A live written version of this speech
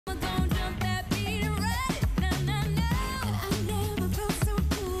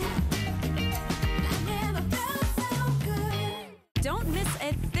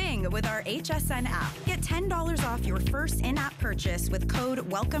with our HSN app. Get $10 off your first in-app purchase with code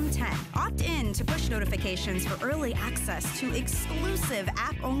WELCOME10. Opt in to push notifications for early access to exclusive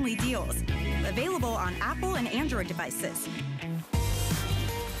app-only deals. Available on Apple and Android devices.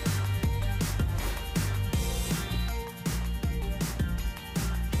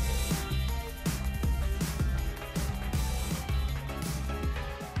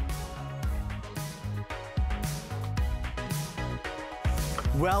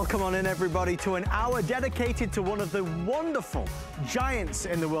 Welcome on in, everybody, to an hour dedicated to one of the wonderful giants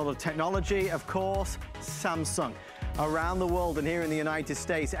in the world of technology, of course, Samsung. Around the world and here in the United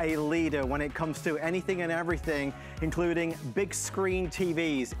States, a leader when it comes to anything and everything, including big screen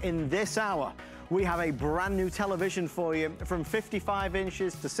TVs. In this hour, we have a brand new television for you from 55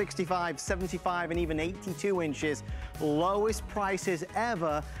 inches to 65, 75, and even 82 inches. Lowest prices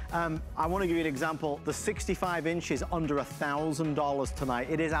ever. I want to give you an example. The 65 inches under $1,000 tonight.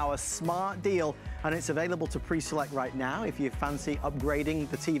 It is our smart deal, and it's available to pre-select right now. If you fancy upgrading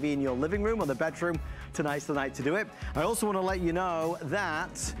the TV in your living room or the bedroom, tonight's the night to do it. I also want to let you know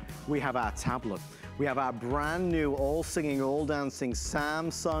that we have our tablet. We have our brand new all singing, all dancing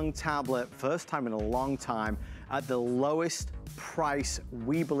Samsung tablet, first time in a long time, at the lowest price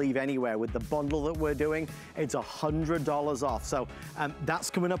we believe anywhere. With the bundle that we're doing, it's $100 off. So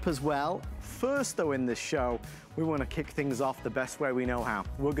that's coming up as well. First though, in this show, we want to kick things off the best way we know how.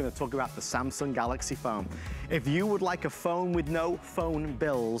 We're going to talk about the Samsung Galaxy phone. If you would like a phone with no phone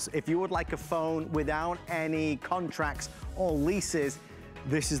bills, if you would like a phone without any contracts or leases,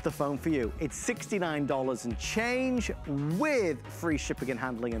 this is the phone for you. It's $69 and change with free shipping and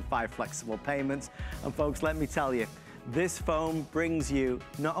handling and 5 flexible payments. And folks, let me tell you, this phone brings you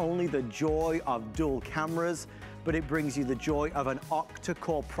not only the joy of dual cameras, but it brings you the joy of an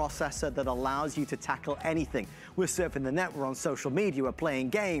octa-core processor that allows you to tackle anything. We're surfing the net, we're on social media, we're playing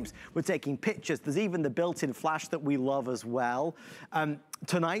games, we're taking pictures. There's even the built-in flash that we love as well.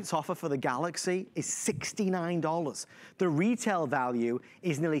 Tonight's offer for the Galaxy is $69. The retail value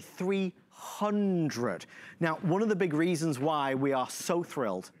is nearly $300. Now, one of the big reasons why we are so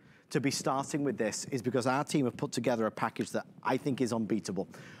thrilled to be starting with this is because our team have put together a package that I think is unbeatable.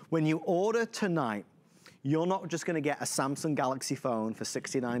 When you order tonight, you're not just gonna get a Samsung Galaxy phone for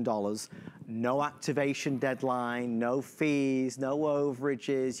 $69, no activation deadline, no fees, no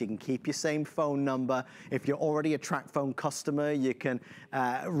overages, you can keep your same phone number. If you're already a TracFone customer, you can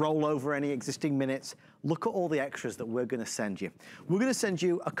roll over any existing minutes. Look at all the extras that we're gonna send you. We're gonna send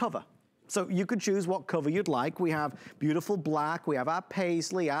you a cover. So you could choose what cover you'd like. We have beautiful black, we have our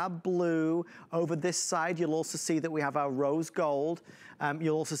paisley, our blue. Over this side, you'll also see that we have our rose gold.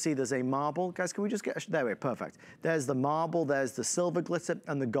 You'll also see there's a marble. Guys, can we just get, there we are, perfect. There's the marble, there's the silver glitter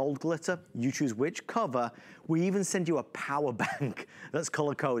and the gold glitter. You choose which cover. We even send you a power bank that's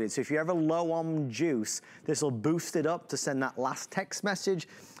color coded. So if you're ever low on juice, this will boost it up to send that last text message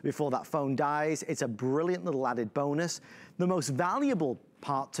before that phone dies. It's a brilliant little added bonus. The most valuable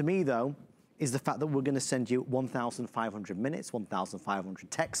part to me though, is the fact that we're gonna send you 1,500 minutes,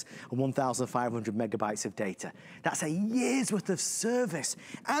 1,500 texts, and 1,500 megabytes of data. That's a year's worth of service.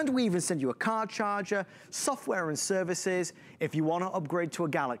 And we even send you a car charger, software and services. If you wanna upgrade to a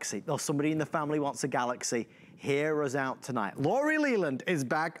Galaxy, or somebody in the family wants a Galaxy, hear us out tonight. Lori Leland is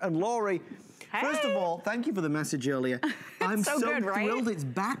back, and Lori, hey. First of all, thank you for the message earlier. I'm so good, right? thrilled it's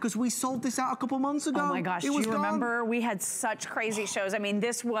back because we sold this out a couple months ago. Oh my gosh, do you remember? We had such crazy shows. I mean,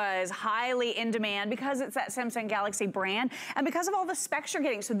 this was highly in demand because it's that Samsung Galaxy brand and because of all the specs you're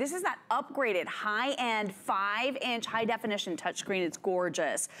getting. So this is that upgraded high-end 5-inch high-definition touchscreen. It's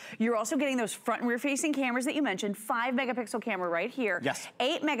gorgeous. You're also getting those front and rear-facing cameras that you mentioned. 5-megapixel camera right here. Yes.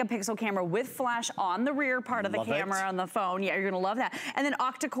 8-megapixel camera with flash on the rear part of the camera on the phone. Yeah, you're gonna love that. And then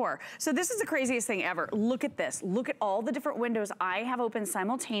octa-core. So this is the craziest thing ever. Look at this. Look at all the different windows I have open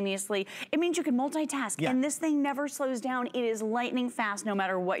simultaneously. It means you can multitask, and this thing never slows down. It is lightning fast no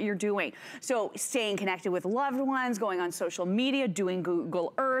matter what you're doing. So staying connected with loved ones, going on social media, doing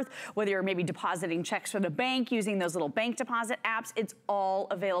Google Earth, whether you're maybe depositing checks for the bank, using those little bank deposit apps, it's all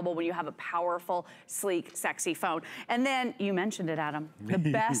available when you have a powerful, sleek, sexy phone. And then, you mentioned it, Adam, the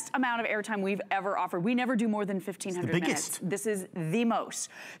best amount of airtime we've ever offered. We never do more than 1,500 minutes. This is the most.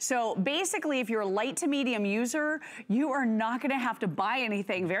 So basically, if you're a light to medium user, you are not gonna have to buy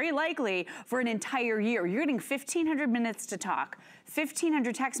anything, very likely, for an entire year. You're getting 1,500 minutes to talk,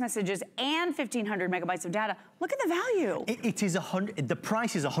 1,500 text messages, and 1,500 megabytes of data. Look at the value. It is the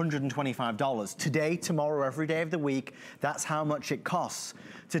price is $125. Today, tomorrow, every day of the week, that's how much it costs.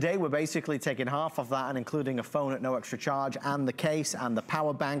 Today, we're basically taking half of that and including a phone at no extra charge, and the case, and the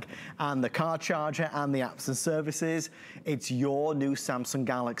power bank, and the car charger, and the apps and services. It's your new Samsung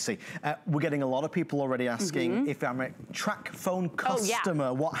Galaxy. We're getting a lot of people already asking if I'm a track phone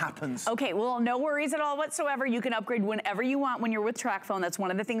customer, what happens? Okay, well, no worries at all whatsoever. You can upgrade whenever you want when you're with TracFone. That's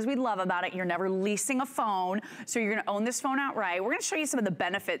one of the things we love about it. You're never leasing a phone, so you're gonna own this phone outright. We're gonna show you some of the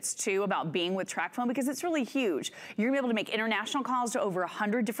benefits too about being with TracFone because it's really huge. You're gonna be able to make international calls to over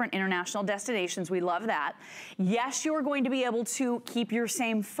 100 different international destinations. We love that. Yes, you're going to be able to keep your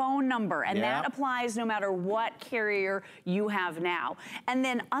same phone number, and that applies no matter what carrier you have now. And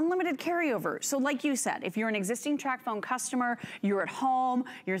then unlimited carryover. So like you said, if you're an existing TracFone customer, you're at home,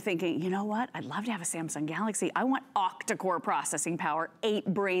 you're thinking, you know what, I'd love to have a Samsung Galaxy. I want octa-core processing power,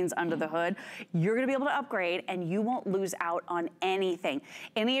 8 brains under the hood. You're gonna be able to upgrade and you won't lose out on anything.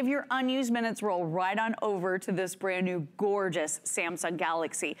 Any of your unused minutes roll right on over to this brand new gorgeous Samsung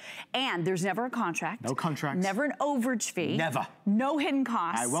Galaxy. And there's never a contract. No contract. Never an overage fee. Never. No hidden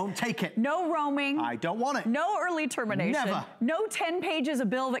costs. I won't take it. No roaming. I don't want it. No early termination. Never. No 10 pages of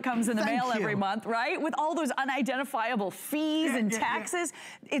bill that comes in the mail every month, right? With all those unidentifiable fees and taxes.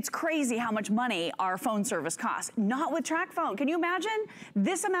 It's crazy how much money our phone service costs. Not with TracFone. Can you imagine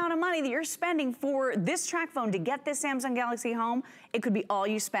this amount of money that you're spending for this TracFone to get this Samsung Galaxy home? It could be all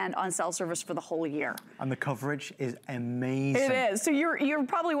you spend on cell service for the whole year. And the coverage is amazing. It is. So you're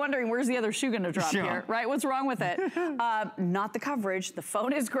probably wondering, where's the other shoe gonna drop here, right? What's wrong with it? Not the coverage. The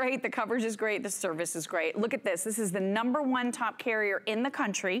phone is great, the coverage is great, the service is great. Look at this. This is the #1 top carrier in the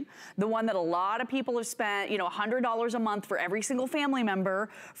country, the one that a lot of people have spent, you know, $100 a month for every single family member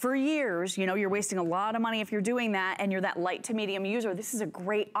for years. You know, you're wasting a lot of money if you're doing that, and you're that light to medium user. This is a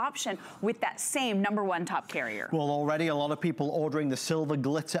great option with that same #1 top carrier. Well, already a lot of people ordering the silver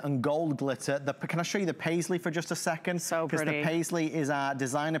glitter and gold glitter. Can I show you the paisley for just a second? So pretty. Because the paisley is our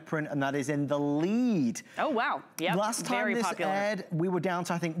designer print, and that is in the lead. Oh, wow. Yep. Last time Very this popular. aired, we were down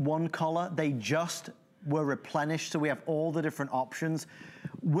to, I think, 1 color. They just were replenished, so we have all the different options.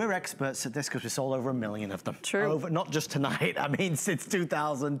 We're experts at this because we sold over 1 million of them. True. Not just tonight, I mean, since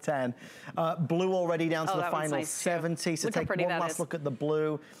 2010. Blue already down to the final 70. So take one last look at the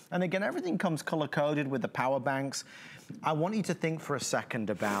blue. And again, everything comes color-coded with the power banks. I want you to think for a second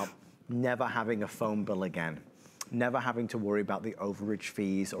about never having a phone bill again. Never having to worry about the overage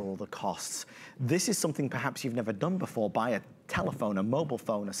fees or all the costs. This is something perhaps you've never done before. Buy a telephone, a mobile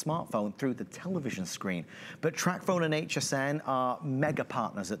phone, a smartphone through the television screen. But TracFone and HSN are mega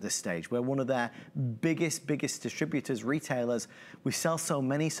partners at this stage. We're one of their biggest distributors, retailers. We sell so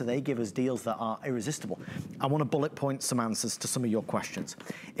many, so they give us deals that are irresistible. I want to bullet point some answers to some of your questions.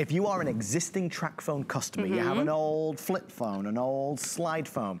 If you are an existing TracFone customer, you have an old flip phone, an old slide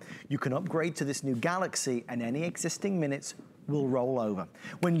phone, you can upgrade to this new Galaxy, and any existing minutes will roll over.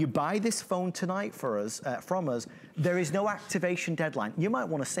 When you buy this phone tonight for us, from us, there is no activation deadline. You might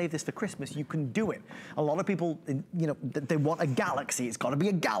want to save this for Christmas. You can do it. A lot of people, you know, they want a Galaxy. It's got to be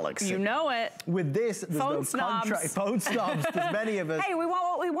a Galaxy. You know it. With this, there's no contract. Phone snobs. There's many of us. Hey, we want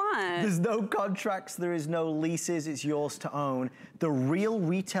what we want. There's no contracts. There is no leases. It's yours to own. The real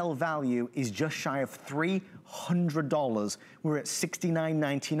retail value is just shy of $300. We're at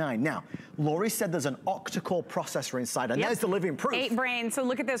 $69.99. Now, Lori said there's an octa-core processor inside, and there's the living proof. 8 brains. So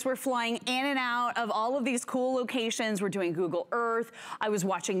look at this. We're flying in and out of all of these cool locations. We're doing Google Earth. I was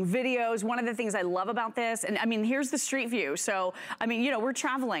watching videos. One of the things I love about this, and I mean, here's the street view. So, I mean, you know, we're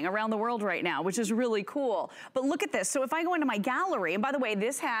traveling around the world right now, which is really cool. But look at this. So if I go into my gallery, and by the way,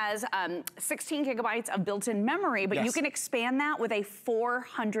 this has 16 gigabytes of built-in memory, but you can expand that with a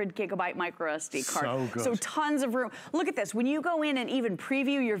 400 gigabyte micro SD card. So good. So tons of room. Look at this. When you go in and even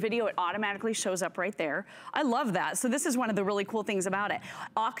preview your video, it automatically shows up right there. I love that. So this is one of the really cool things about it.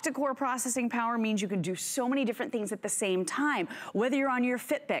 Octa-core processing power means you can do so many different things at the same time. Whether you're on your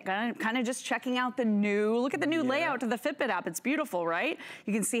Fitbit, kind of just checking out the new, look at the new layout to the Fitbit app. It's beautiful, right?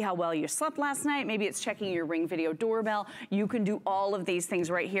 You can see how well you slept last night. Maybe it's checking your Ring video doorbell. You can do all of these things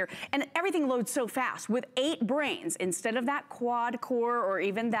right here. And everything loads so fast. With 8 brains, instead of that quad core or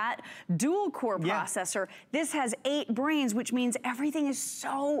even that dual core processor, this has 8 brains, which means everything is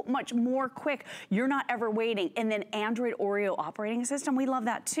so much more quick. You're not ever waiting. And then Android Oreo operating system, we love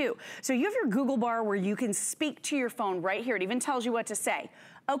that too. So you have your Google bar where you can speak to your phone right here. It even tells you what to say.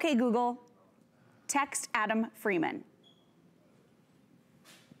 Okay, Google, text Adam Freeman.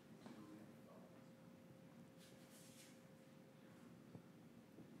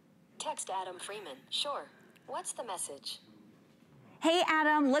 Text Adam Freeman, sure. What's the message? Hey,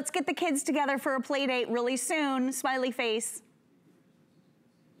 Adam, let's get the kids together for a play date really soon. Smiley face.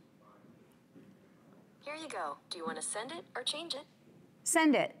 Here you go. Do you want to send it or change it?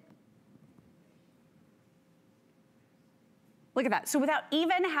 Send it. Look at that. So without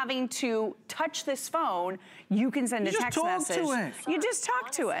even having to touch this phone, you can send a text message. You just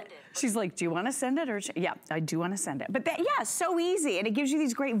talk to it. She's like, do you want to send it? Or yeah, I do want to send it. But that, yeah, so easy. And it gives you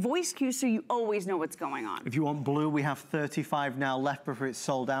these great voice cues so you always know what's going on. If you want blue, we have 35 now left before it's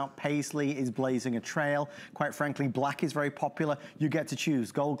sold out. Paisley is blazing a trail. Quite frankly, black is very popular. You get to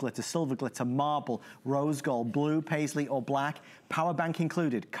choose gold glitter, silver glitter, marble, rose gold, blue, paisley, or black. Power bank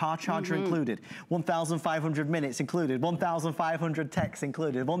included, car charger included, 1,500 minutes included, 1,500 texts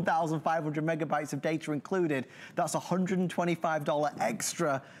included, 1,500 megabytes of data included. That's $125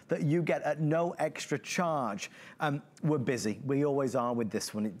 extra that you get at no extra charge. We're busy. We always are with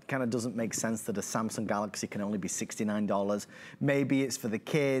this one. It kind of doesn't make sense that a Samsung Galaxy can only be $69. Maybe it's for the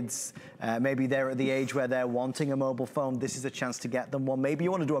kids. Maybe they're at the age where they're wanting a mobile phone. This is a chance to get them one. Maybe you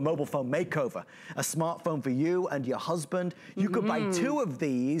want to do a mobile phone makeover, a smartphone for you and your husband. You could buy 2 of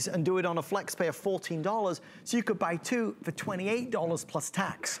these and do it on a flex pay of $14. So you could buy 2 for $28 plus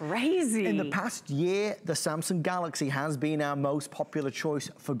tax. Crazy. In the past year, the Samsung Galaxy has been our most popular choice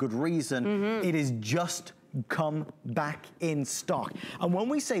for good reason. It is just come back in stock. And when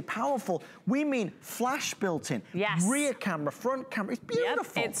we say powerful, we mean flash built in. Yes. Rear camera, front camera, it's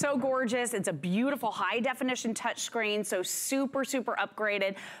beautiful. Yep. It's so gorgeous. It's a beautiful high definition touch screen, so super, super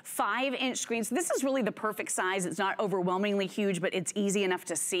upgraded. 5-inch screen. So this is really the perfect size. It's not overwhelmingly huge, but it's easy enough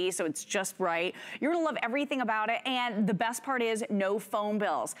to see, so it's just right. You're gonna love everything about it, and the best part is no phone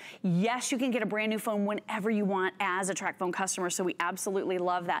bills. Yes, you can get a brand new phone whenever you want as a TracFone customer, so we absolutely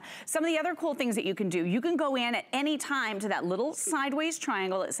love that. Some of the other cool things that you can do, you can go in at any time to that little sideways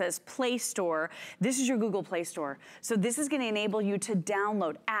triangle that says Play Store. This is your Google Play Store. So this is going to enable you to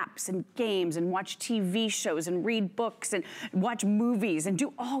download apps and games and watch TV shows and read books and watch movies and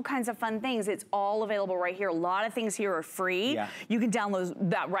do all kinds of fun things. It's all available right here. A lot of things here are free. Yeah. You can download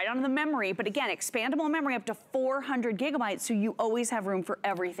that right onto the memory, but again, expandable memory up to 400 gigabytes, so you always have room for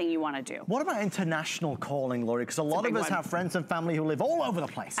everything you want to do. What about international calling, Lori? Because a lot of us have friends and family who live all over the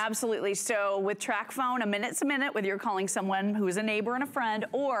place. Absolutely. So with TracFone, a minute's a minute, whether you're calling someone who is a neighbor and a friend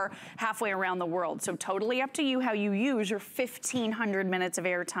or halfway around the world. So totally up to you how you use your 1,500 minutes of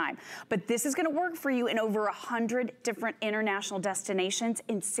airtime. But this is going to work for you in over 100 different international destinations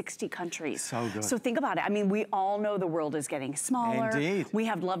in 60 countries. So good. So think about it. I mean, we all know the world is getting smaller. Indeed. We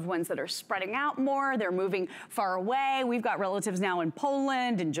have loved ones that are spreading out more. They're moving far away. We've got relatives now in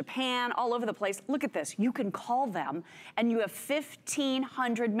Poland and Japan, all over the place. Look at this. You can call them and you have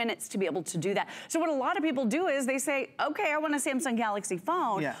 1,500 minutes to be able to do that. So what a lot of people do is they say, okay, I want a Samsung Galaxy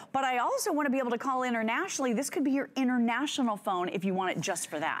phone, but I also want to be able to call internationally. This could be your international phone if you want it just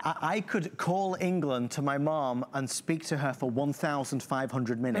for that. I could call England to my mom and speak to her for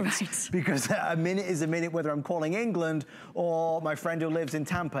 1,500 minutes. Right. Because a minute is a minute whether I'm calling England or my friend who lives in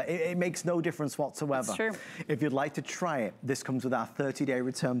Tampa. It makes no difference whatsoever. That's true. If you'd like to try it, this comes with our 30-day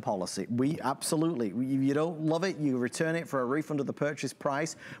return policy. We absolutely, if you don't love it, you return it for a refund of the purchase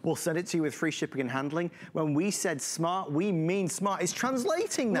price. We'll send it to you with free shipping and handling. When we said smart, we mean smart. It's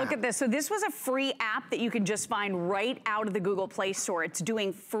translating that. Look at this. So this was a free app that you can just find right out of the Google Play Store. It's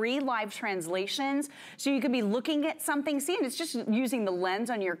doing free live translations. So you could be looking at something, see, and it's just using the lens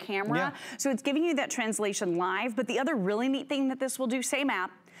on your camera. Yeah. So it's giving you that translation live. But the other really neat thing that this will do, same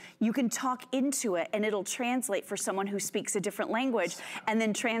app, you can talk into it and it'll translate for someone who speaks a different language and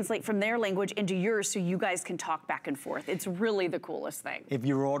then translate from their language into yours so you guys can talk back and forth. It's really the coolest thing. If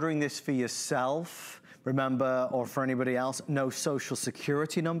you're ordering this for yourself, remember, or for anybody else, no social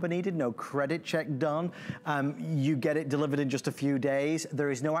security number needed, no credit check done. You get it delivered in just a few days.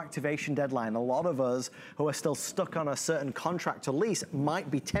 There is no activation deadline. A lot of us who are still stuck on a certain contract or lease might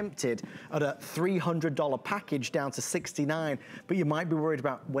be tempted at a $300 package down to $69, but you might be worried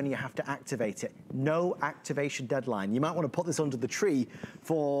about when you have to activate it. No activation deadline. You might want to put this under the tree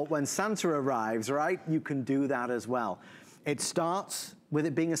for when Santa arrives, right? You can do that as well. It starts with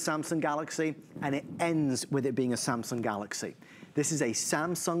it being a Samsung Galaxy, and it ends with it being a Samsung Galaxy. This is a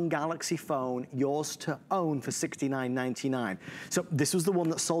Samsung Galaxy phone, yours to own for $69.99. So this was the one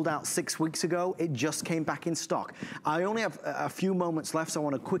that sold out 6 weeks ago. It just came back in stock. I only have a few moments left, so I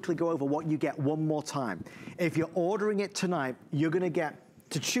want to quickly go over what you get one more time. If you're ordering it tonight, you're going to get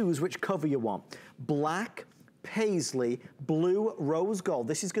to choose which cover you want. Black, paisley, blue, rose gold.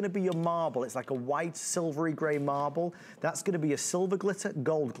 This is gonna be your marble. It's like a white, silvery gray marble. That's gonna be your silver glitter,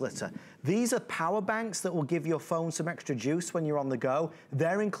 gold glitter. These are power banks that will give your phone some extra juice when you're on the go.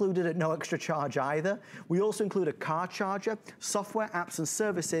 They're included at no extra charge either. We also include a car charger, software, apps, and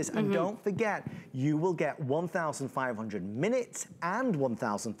services. And don't forget, you will get 1,500 minutes and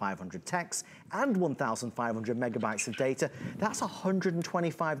 1,500 texts and 1,500 megabytes of data. That's a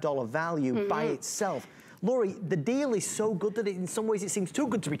 $125 value by itself. Lori, the deal is so good that in some ways it seems too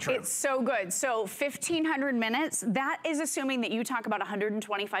good to be true. It's so good. So 1,500 minutes, that is assuming that you talk about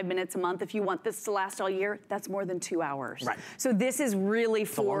 125 minutes a month. If you want this to last all year, that's more than 2 hours. Right. So this is really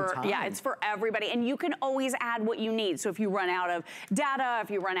for, yeah, it's for everybody. And you can always add what you need. So if you run out of data, if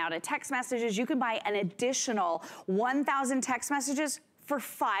you run out of text messages, you can buy an additional 1,000 text messages for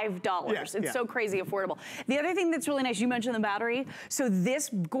 $5. It's so crazy affordable. The other thing that's really nice, you mentioned the battery. So this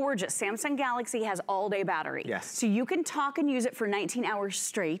gorgeous Samsung Galaxy has all-day battery. Yes. So you can talk and use it for 19 hours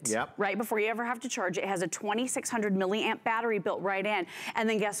straight, right, before you ever have to charge it. It has a 2,600 milliamp battery built right in. And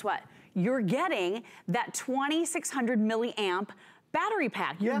then guess what? You're getting that 2,600 milliamp battery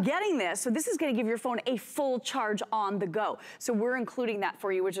pack. You're getting this, so this is gonna give your phone a full charge on the go. So we're including that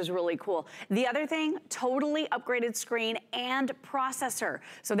for you, which is really cool. The other thing, totally upgraded screen and processor.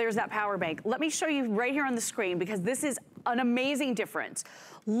 So there's that power bank. Let me show you right here on the screen because this is an amazing difference.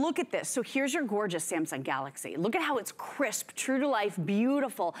 Look at this. So here's your gorgeous Samsung Galaxy. Look at how it's crisp, true to life,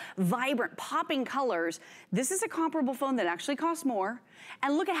 beautiful, vibrant, popping colors. This is a comparable phone that actually costs more.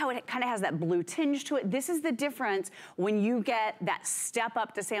 And look at how it kind of has that blue tinge to it. This is the difference when you get that step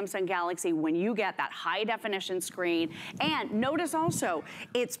up to Samsung Galaxy, when you get that high definition screen. And notice also,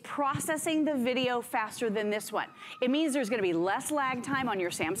 it's processing the video faster than this one. It means there's gonna be less lag time on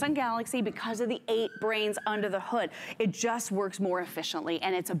your Samsung Galaxy because of the 8 brains under the hood. It just works more efficiently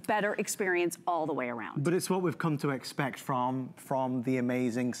and it's a better experience all the way around. But it's what we've come to expect from the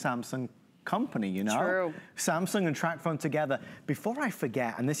amazing Samsung company, you know? True. Samsung and TracFone together. Before I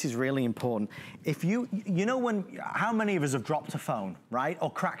forget, and this is really important, if you know how many of us have dropped a phone, right? Or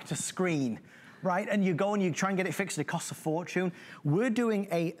cracked a screen, right? And you go and you try and get it fixed, it costs a fortune. We're doing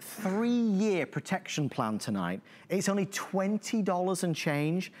a 3-year protection plan tonight. It's only $20 and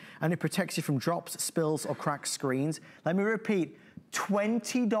change, and it protects you from drops, spills, or cracked screens. Let me repeat,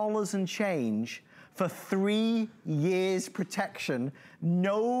 $20 and change for 3 years protection,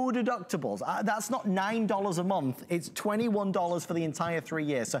 no deductibles. That's not $9 a month, it's $21 for the entire 3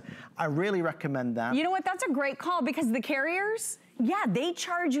 years. So I really recommend that. You know what, that's a great call because the carriers, they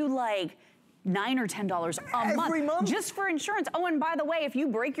charge you like $9 or $10 a month. Every month? Just for insurance. Oh, and by the way, if you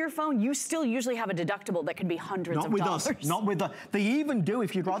break your phone, you still usually have a deductible that can be hundreds of dollars. Not with us, not with us. They even do,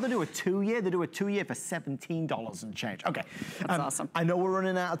 if you'd rather do a 2-year, they do a 2-year for $17 and change. Okay. That's awesome. I know we're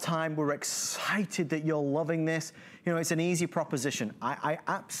running out of time. We're excited that you're loving this. You know, it's an easy proposition. I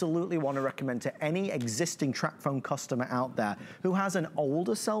absolutely want to recommend to any existing TracFone customer out there who has an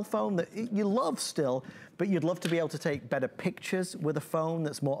older cell phone that you love still, but you'd love to be able to take better pictures with a phone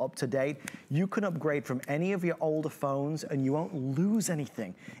that's more up to date. You can upgrade from any of your older phones and you won't lose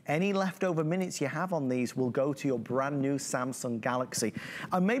anything. Any leftover minutes you have on these will go to your brand new Samsung Galaxy.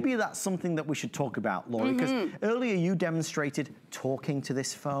 And maybe that's something that we should talk about, Lori, because earlier you demonstrated talking to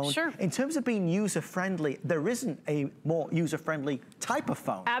this phone. Sure. In terms of being user-friendly, there isn't a more user-friendly type of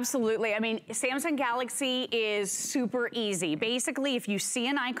phone. Absolutely. I mean, Samsung Galaxy is super easy. Basically, if you see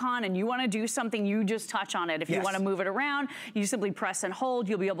an icon and you want to do something, you just touch on it. If you want to move it around, you simply press and hold.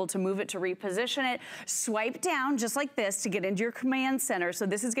 You'll be able to move it to reposition it. Swipe down just like this to get into your command center. So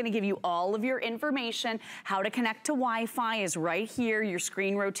this is going to give you all of your information. How to connect to Wi-Fi is right here. Your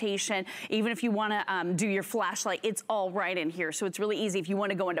screen rotation. Even if you want to do your flashlight, it's all right in here. So it's really easy. If you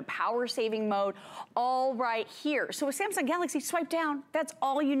want to go into power saving mode, all right here. So with Samsung Galaxy, swipe down. That's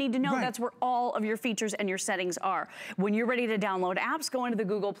all you need to know. That's where all of your features and your settings are. When you're ready to download apps, go into the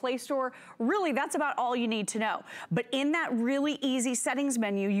Google Play Store. Really, that's about all you need to know. But in that really easy settings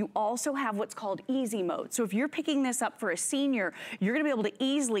menu, you also have what's called easy mode. So if you're picking this up for a senior, you're gonna be able to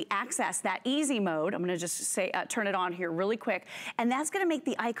easily access that easy mode. I'm gonna just say, turn it on here really quick. And that's gonna make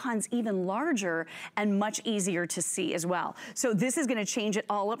the icons even larger and much easier to see as well. So this is gonna change it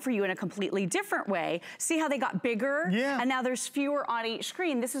all up for you in a completely different way. See how they got bigger? And now there's fewer on each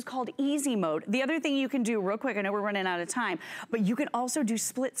screen. This is called easy mode. The other thing you can do real quick, I know we're running out of time, but you can also do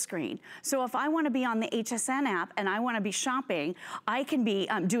split screen. So if I wanna be on the HSN app and I wanna be shopping, I can be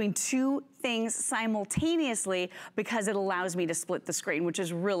doing 2 things simultaneously because it allows me to split the screen, which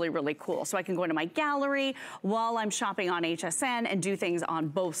is really, really cool. So I can go into my gallery while I'm shopping on HSN and do things on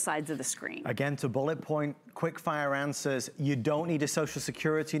both sides of the screen. Again, to bullet point, quick fire answers. You don't need a social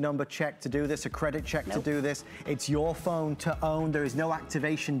security number check to do this, a credit check to do this. It's your phone to own. There is no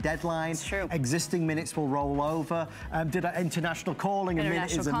activation deadline. It's true. Existing minutes will roll over. International calling, a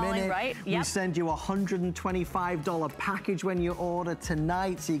minute is a minute. Right? Yep. We send you a $125 package when you order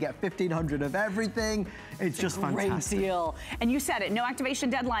tonight, so you get 1,500 of everything. It's just fantastic. Great deal. And you said it, no activation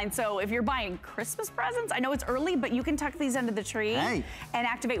deadline. So if you're buying Christmas presents, I know it's early, but you can tuck these under the tree and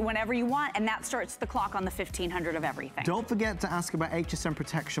activate whenever you want, and that starts the clock on the 1,500 of everything. Don't forget to ask about HSN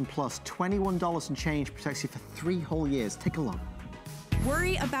Protection Plus. $21 and change protects you for 3 whole years. Take a look.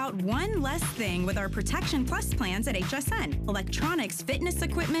 Worry about one less thing with our Protection Plus plans at HSN. Electronics, fitness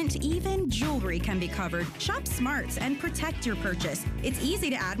equipment, even jewelry can be covered. Shop smarts and protect your purchase. It's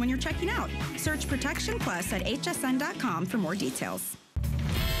easy to add when you're checking out. Search Protection Plus at hsn.com for more details.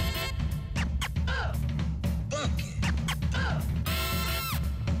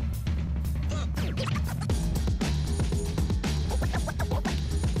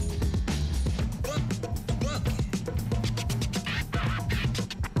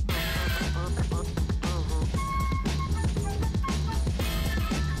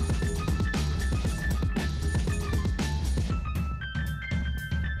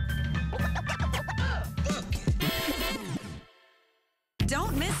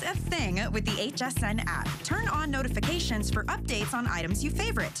 Don't miss a thing with the HSN app. Turn on notifications for updates on items you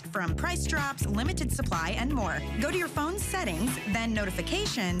favorite, from price drops, limited supply, and more. Go to your phone's settings, then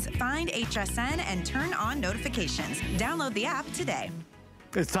notifications, find HSN, and turn on notifications. Download the app today.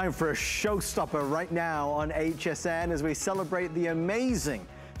 It's time for a showstopper right now on HSN as we celebrate the amazing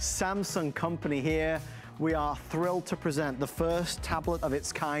Samsung company here. We are thrilled to present the first tablet of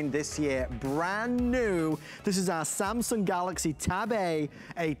its kind this year, brand new. This is our Samsung Galaxy Tab A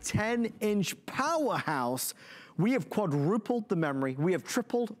 10-inch powerhouse. We have quadrupled the memory. We have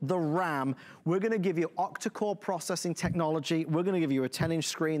tripled the RAM. We're gonna give you octa-core processing technology. We're gonna give you a 10-inch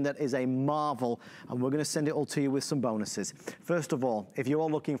screen that is a marvel, and we're gonna send it all to you with some bonuses. First of all, if you're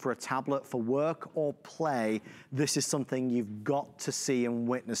looking for a tablet for work or play, this is something you've got to see and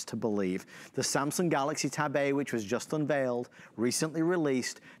witness to believe. The Samsung Galaxy Tab A, which was just unveiled, recently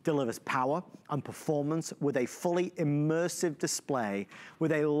released, delivers power and performance with a fully immersive display,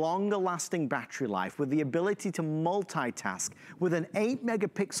 with a longer lasting battery life, with the ability to multitask, with an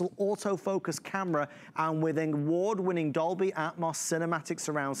 8-megapixel autofocus camera, and with an award-winning Dolby Atmos cinematic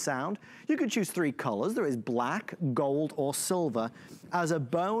surround sound. You can choose 3 colors. There is black, gold, or silver. As a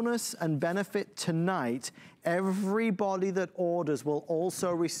bonus and benefit tonight, everybody that orders will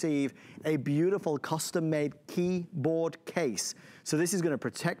also receive a beautiful custom-made keyboard case. So this is going to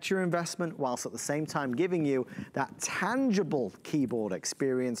protect your investment whilst at the same time giving you that tangible keyboard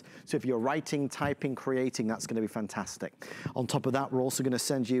experience. So if you're writing, typing, creating, that's going to be fantastic. On top of that, we're also going to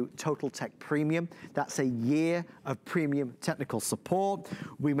send you Total Tech Premium. That's a year of premium technical support.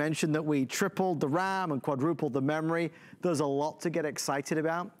 We mentioned that we tripled the RAM and quadrupled the memory. There's a lot to get excited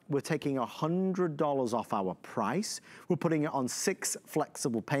about. We're taking $100 off our price. We're putting it on 6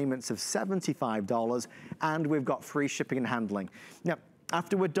 flexible payments of $75, and we've got free shipping and handling. Now,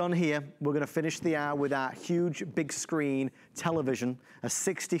 after we're done here, we're gonna finish the hour with our huge big screen television, a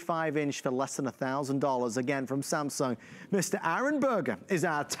 65-inch for less than $1,000, again from Samsung. Mr. Aaron Berger is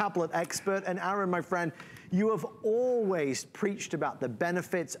our tablet expert, and Aaron, my friend, you have always preached about the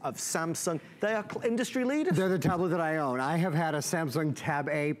benefits of Samsung. They are industry leaders. They're the tablet that I own. I have had a Samsung Tab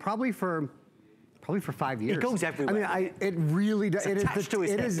A probably for 5 years. It goes everywhere. I mean, it really does. It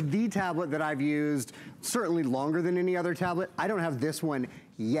is the tablet that I've used certainly longer than any other tablet. I don't have this one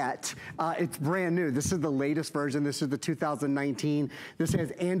yet. It's brand new. This is the latest version. This is the 2019. This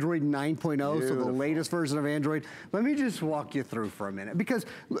has Android 9.0, so the latest version of Android. Let me just walk you through for a minute, because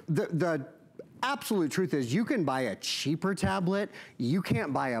the absolute truth is you can buy a cheaper tablet. You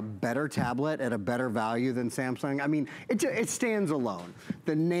can't buy a better tablet at a better value than Samsung. I mean, it stands alone.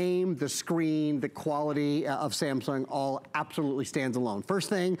 The name, the screen, the quality of Samsung all absolutely stands alone.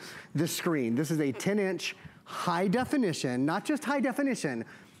 First thing, the screen. This is a 10-inch high definition, not just high definition,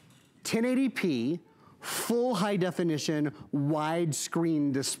 1080p, full high definition,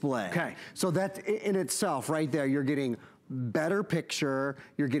 widescreen display. Okay. So that in itself, right there, you're getting better picture,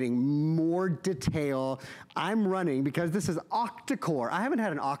 you're getting more detail. I'm running, because this is octa-core. I haven't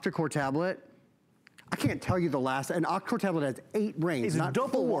had an octa-core tablet. I can't tell you the last. An octa-core tablet has 8 brains, it's not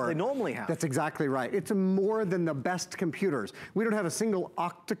double 4. what they normally have. That's exactly right. It's more than the best computers. We don't have a single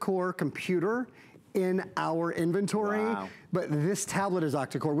octa-core computer in our inventory, but this tablet is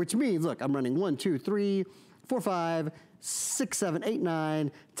octa-core, which means, look, I'm running 1, 2, 3, 4, 5, 6, 7, 8,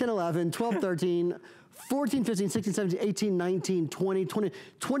 9, 10, 11, 12, 13, 14, 15, 16, 17, 18, 19, 20,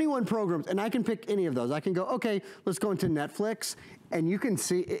 21 programs, and I can pick any of those. I can go, okay, let's go into Netflix, and you can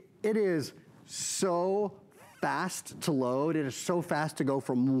see it is so fast to load. It is so fast to go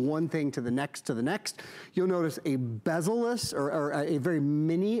from one thing to the next to the next. You'll notice a bezel-less or a very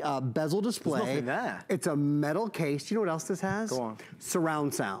mini bezel display. There's nothing there. It's a metal case. You know what else this has? Go on.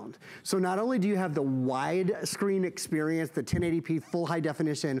 Surround sound. So not only do you have the widescreen experience, the 1080p full high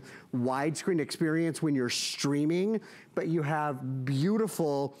definition widescreen experience when you're streaming, but you have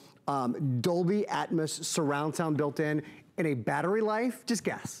beautiful Dolby Atmos surround sound built in, and a battery life. Just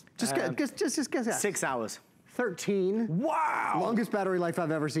guess. Just guess. 6 hours. 13. Wow! Longest battery life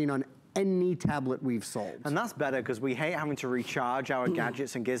I've ever seen on any tablet we've sold. And that's better because we hate having to recharge our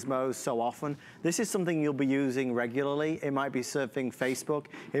gadgets and gizmos so often. This is something you'll be using regularly. It might be surfing Facebook,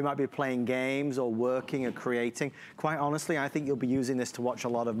 it might be playing games or working or creating. Quite honestly, I think you'll be using this to watch a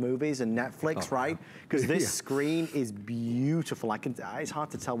lot of movies and Netflix, right? Because this screen is beautiful. It's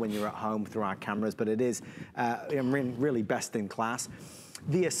hard to tell when you're at home through our cameras, but it is really best in class.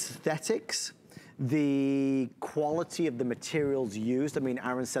 The aesthetics, the quality of the materials used. I mean,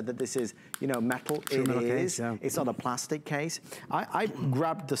 Aaron said that this is, you know, metal. It is. Case, yeah. It's not a plastic case. I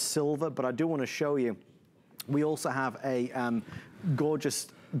grabbed the silver, but I do want to show you. We also have a gorgeous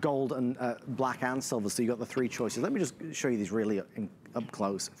gold and black and silver, so you got the 3 choices. Let me just show you these really up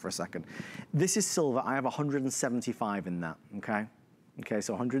close for a second. This is silver. I have 175 in that, okay? Okay,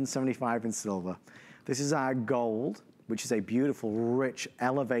 so 175 in silver. This is our gold, which is a beautiful, rich,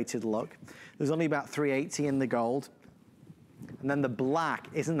 elevated look. There's only about 380 in the gold. And then the black,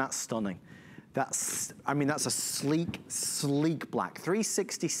 isn't that stunning? I mean, that's a sleek black.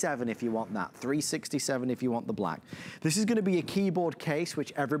 367 if you want that. 367 if you want the black. This is gonna be a keyboard case,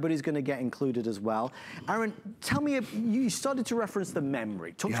 which everybody's gonna get included as well. Aaron, tell me, you started to reference the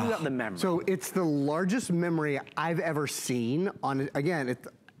memory. Talk to me about the memory. So it's the largest memory I've ever seen on, again,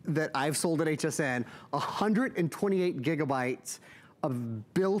 that I've sold at HSN, 128 gigabytes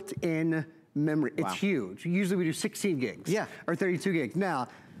of built-in memory. It's huge. Usually we do 16 gigs or 32 gigs. Now,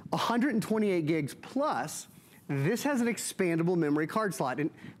 128 gigs plus, this has an expandable memory card slot.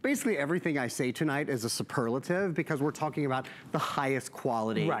 And basically everything I say tonight is a superlative because we're talking about the highest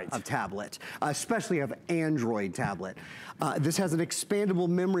quality of tablet, especially of Android tablet. This has an expandable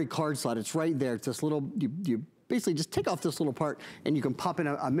memory card slot. It's right there. It's this little, you basically just take off this little part and you can pop in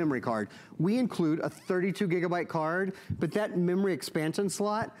a memory card. We include a 32 gigabyte card, but that memory expansion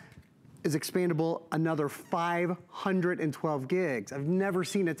slot is expandable another 512 gigs. I've never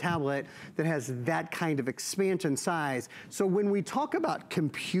seen a tablet that has that kind of expansion size. So when we talk about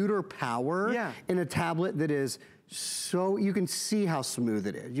computer power in a tablet that is so, you can see how smooth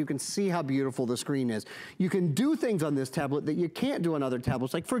it is. You can see how beautiful the screen is. You can do things on this tablet that you can't do on other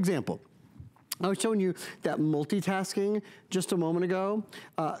tablets. Like for example, I was showing you that multitasking just a moment ago.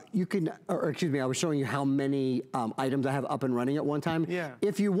 You can, or excuse me, I was showing you how many items I have up and running at one time.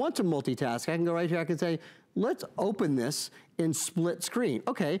 If you want to multitask, I can go right here, I can say, let's open this in split screen.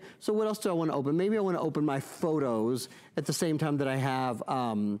 Okay, so what else do I want to open? Maybe I want to open my photos at the same time that I have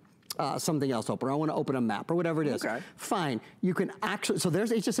something else open, or I want to open a map or whatever it is. Fine, you can actually, so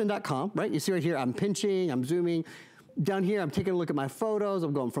there's hsn.com, right? You see right here, I'm pinching, I'm zooming. Down here, I'm taking a look at my photos.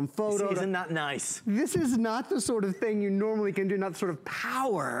 I'm going from photos. Isn't that nice? This is not the sort of thing you normally can do, not the sort of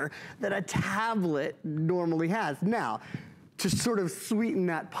power that a tablet normally has. Now, to sort of sweeten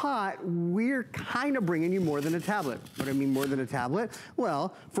that pot, we're kind of bringing you more than a tablet. What do I mean more than a tablet?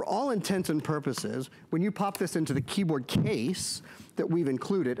 Well, for all intents and purposes, when you pop this into the keyboard case that we've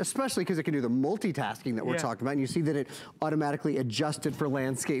included, especially because it can do the multitasking that we're talking about, and you see that it automatically adjusted for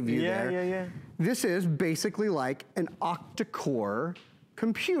landscape view there. This is basically like an octa-core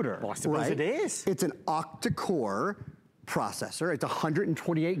computer. Well, I suppose it is. It's an octa-core processor. It's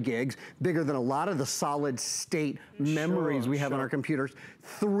 128 gigs, bigger than a lot of the solid state memories we have on our computers.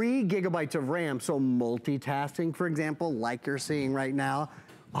 3 gigabytes of RAM, so multitasking, for example, like you're seeing right now,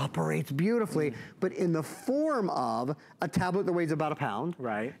 operates beautifully, but in the form of a tablet that weighs about a pound,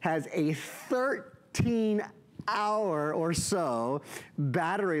 has a 13-hour or so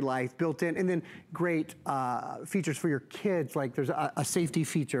battery life built in, and then great features for your kids, like there's a safety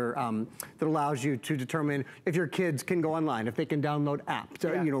feature that allows you to determine if your kids can go online, if they can download apps,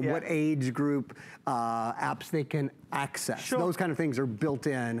 you know, what age group apps they can access. Those kind of things are built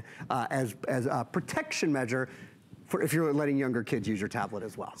in as a protection measure for if you're letting younger kids use your tablet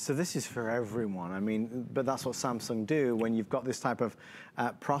as well. So this is for everyone. I mean, but that's what Samsung do when you've got this type of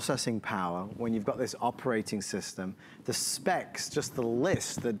processing power, when you've got this operating system, the specs, just the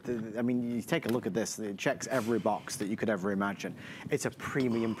list, I mean, you take a look at this, it checks every box that you could ever imagine. It's a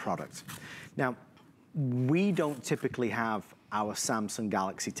premium product. Now, we don't typically have our Samsung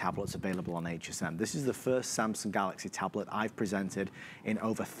Galaxy tablets available on HSN. This is the first Samsung Galaxy tablet I've presented in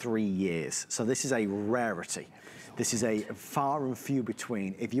over 3 years. So this is a rarity. This is a far and few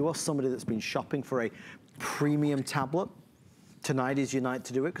between. If you are somebody that's been shopping for a premium tablet, tonight is your night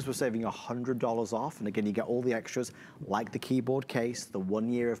to do it because we're saving $100 off. And again, you get all the extras like the keyboard case, the 1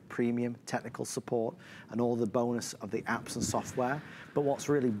 year of premium technical support, and all the bonus of the apps and software. But what's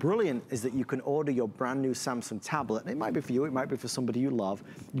really brilliant is that you can order your brand new Samsung tablet, and it might be for you, it might be for somebody you love.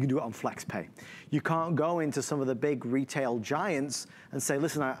 You can do it on FlexPay. You can't go into some of the big retail giants and say,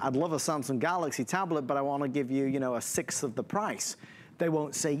 listen, I'd love a Samsung Galaxy tablet, but I want to give you, a sixth of the price. They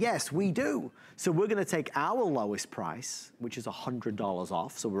won't say, yes, we do. So we're gonna take our lowest price, which is $100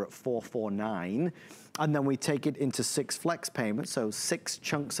 off, so we're at $449, and then we take it into 6 flex payments, so 6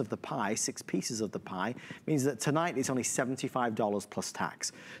 chunks of the pie, 6 pieces of the pie, means that tonight it's only $75 plus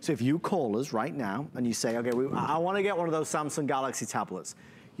tax. So if you call us right now and you say, okay, I wanna get one of those Samsung Galaxy tablets,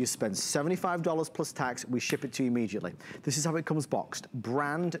 you spend $75 plus tax, we ship it to you immediately. This is how it comes boxed.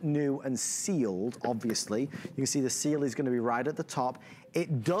 Brand new and sealed, obviously. You can see the seal is gonna be right at the top.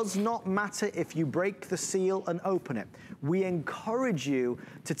 It does not matter if you break the seal and open it. We encourage you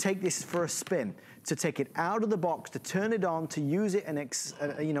to take this for a spin, to take it out of the box, to turn it on, to use it and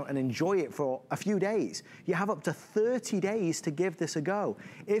enjoy it for a few days. You have up to 30 days to give this a go.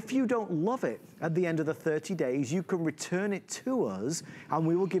 If you don't love it at the end of the 30 days, you can return it to us and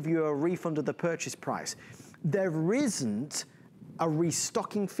we will give you a refund of the purchase price. There isn't a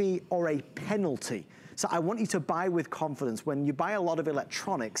restocking fee or a penalty. So I want you to buy with confidence. When you buy a lot of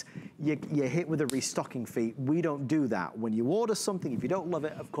electronics, you're hit with a restocking fee. We don't do that. When you order something, if you don't love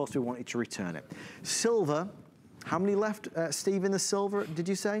it, of course we want you to return it. Silver, how many left, Steve, in the silver, did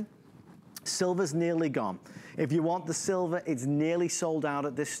you say? Silver's nearly gone. If you want the silver, it's nearly sold out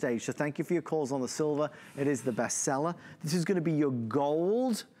at this stage. So thank you for your calls on the silver. It is the best seller. This is gonna be your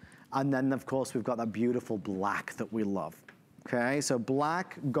gold. And then of course, we've got that beautiful black that we love. Okay, so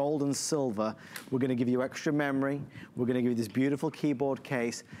black, gold, and silver. We're gonna give you extra memory. We're gonna give you this beautiful keyboard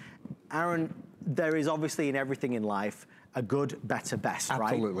case. Aaron, there is obviously in everything in life a good, better, best,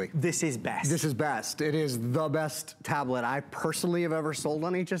 right? Absolutely. This is best. This is best. It is the best tablet I personally have ever sold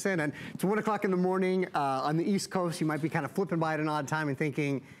on HSN. And it's 1 o'clock in the morning on the East Coast. You might be kind of flipping by at an odd time and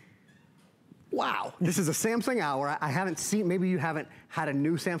thinking, wow, this is a Samsung hour. I haven't seen, maybe you haven't had a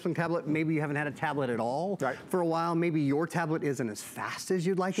new Samsung tablet. Maybe you haven't had a tablet at all for a while. Maybe your tablet isn't as fast as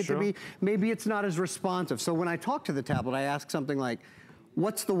you'd like it to be. Maybe it's not as responsive. So when I talk to the tablet, I ask something like,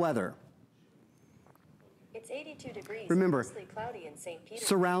 what's the weather? It's 82 degrees. Remember, Mostly cloudy in St. Petersburg.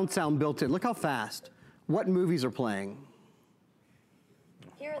 Surround sound built in. Look how fast. What movies are playing?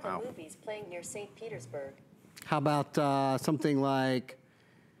 Here are the movies playing near St. Petersburg. How about something like,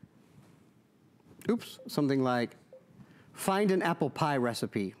 something like, find an apple pie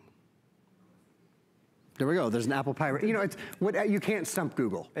recipe. There we go, there's an apple pie. It's what you can't stump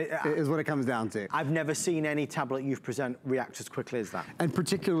Google, is what it comes down to. I've never seen any tablet you've present react as quickly as that. And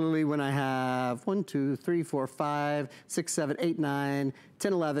particularly when I have 1, 2, 3, 4, 5, 6, 7, 8, 9,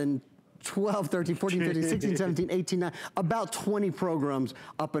 10, 11, 12, 13, 14, 15, 16, 17, 18, 19, about 20 programs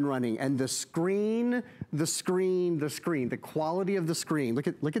up and running. And the quality of the screen. Look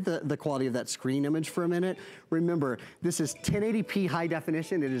at the quality of that screen image for a minute. Remember, this is 1080p high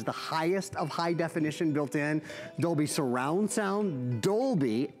definition. It is the highest of high definition built in. Dolby surround sound,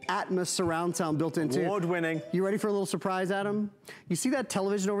 Dolby Atmos surround sound built in too. Award winning. You ready for a little surprise, Adam? You see that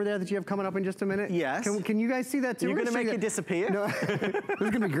television over there that you have coming up in just a minute? Yes. Can you guys see that too? You're gonna make it disappear? No, this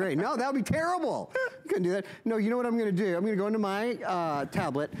is gonna be great. No, that would be terrible. You couldn't do that. No, you know what I'm gonna do? I'm gonna go into my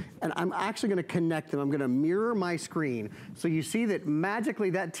tablet and I'm actually gonna connect them. I'm gonna mirror my screen. So you see that magically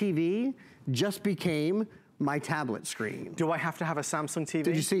that TV just became my tablet screen. Do I have to have a Samsung TV?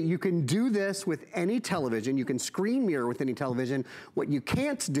 Did you see? You can do this with any television. You can screen mirror with any television. What you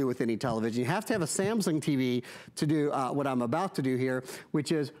can't do with any television, you have to have a Samsung TV to do what I'm about to do here,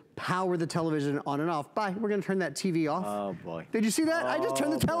 which is power the television on and off. We're gonna turn that TV off. Oh boy. Did you see that? I just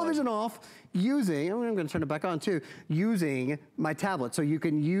turned the television off using, I'm gonna turn it back on too, using my tablet. So you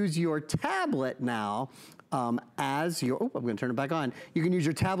can use your tablet now as your, I'm gonna turn it back on. You can use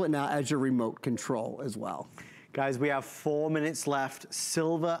your tablet now as your remote control as well. Guys, we have 4 minutes left.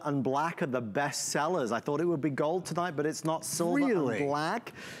 Silver and black are the best sellers. I thought it would be gold tonight, but it's not silver and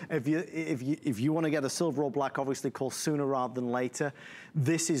black. If you want to get a silver or black, obviously call sooner rather than later.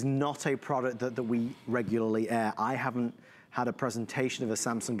 This is not a product that we regularly air. I haven't had a presentation of a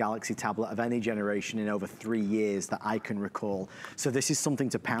Samsung Galaxy tablet of any generation in over 3 years that I can recall. So this is something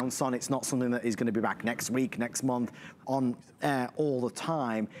to pounce on. It's not something that is going to be back next week, next month, on air all the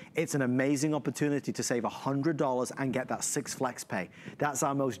time. It's an amazing opportunity to save $100 and get that 6 flex pay. That's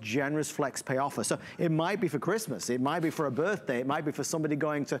our most generous flex pay offer. So it might be for Christmas, it might be for a birthday, it might be for somebody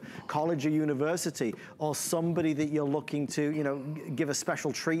going to college or university, or somebody that you're looking to, you know, give a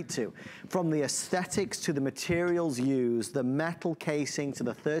special treat to. From the aesthetics to the materials used, the metal casing to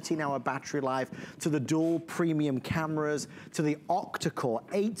the 13-hour battery life, to the dual premium cameras, to the octa-core,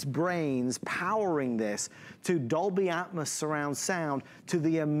 8 brains powering this, to Dolby Atmos surround sound, to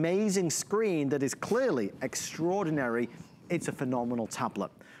the amazing screen that is clearly extraordinary. It's a phenomenal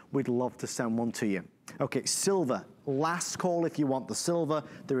tablet. We'd love to send one to you. Okay, silver, last call if you want the silver.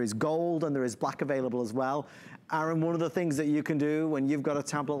 There is gold and there is black available as well. Aaron, one of the things that you can do when you've got a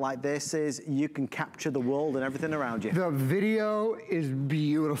tablet like this is you can capture the world and everything around you. The video is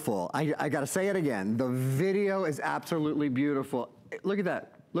beautiful. I gotta say it again. The video is absolutely beautiful. Look at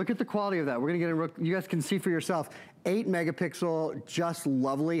that. Look at the quality of that. We're gonna get you guys can see for yourself. 8 megapixel, just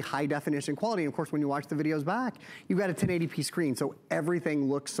lovely high definition quality. And of course, when you watch the videos back, you've got a 1080p screen, so everything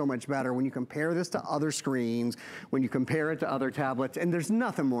looks so much better. When you compare this to other screens, when you compare it to other tablets, and there's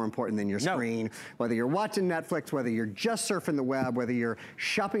nothing more important than your screen. Whether you're watching Netflix, whether you're just surfing the web, whether you're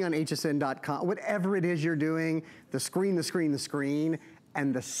shopping on hsn.com, whatever it is you're doing, the screen,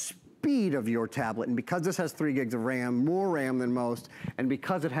 and the speed of your tablet. And because this has 3 gigs of RAM, more RAM than most, and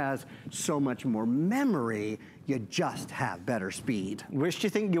because it has so much more memory, you just have better speed. Which do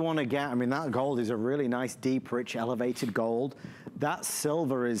you think you want to get? I mean, that gold is a really nice, deep, rich, elevated gold. That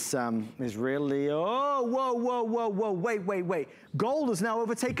silver is really, oh, whoa, wait. Gold has now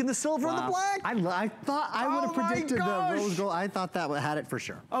overtaken the silver and the black. I thought I would have predicted the rose gold. I thought that had it for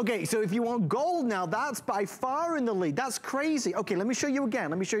sure. Okay, so if you want gold now, that's by far in the lead. That's crazy. Okay, let me show you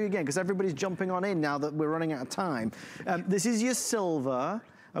again, because everybody's jumping on in now that we're running out of time. This is your silver.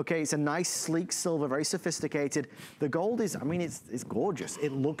 Okay, it's a nice, sleek silver, very sophisticated. The gold is, I mean, it's gorgeous.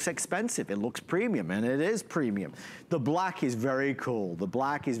 It looks expensive, it looks premium, and it is premium. The black is very cool. The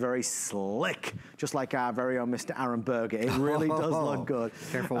black is very slick, just like our very own Mr. Aaron Berger. It really does look good.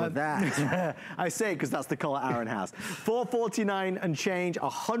 Careful with that. I say it because that's the color Aaron has. $449 and change,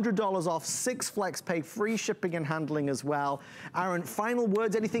 $100 off, 6 flex pay, free shipping and handling as well. Aaron, final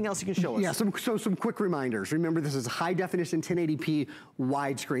words, anything else you can show us? Yeah, some quick reminders. Remember, this is high definition 1080p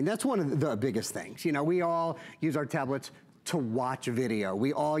widescreen. That's one of the biggest things. You know, we all use our tablets to watch video.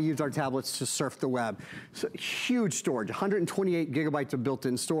 We all use our tablets to surf the web. So, huge storage, 128 gigabytes of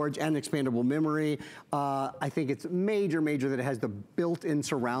built-in storage and expandable memory. I think it's major that it has the built-in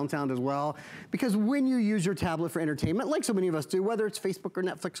surround sound as well. Because when you use your tablet for entertainment, like so many of us do, whether it's Facebook or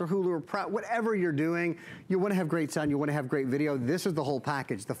Netflix or Hulu or whatever you're doing, you want to have great sound, you want to have great video. This is the whole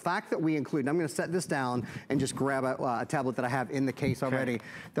package. The fact that we include, and I'm going to set this down and just grab a tablet that I have in the case already. Okay.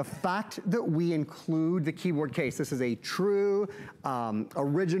 The fact that we include the keyboard case, this is a true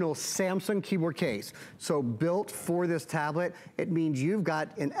original Samsung keyboard case. So built for this tablet, it means you've got,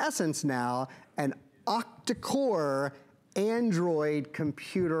 in essence now, an octa-core Android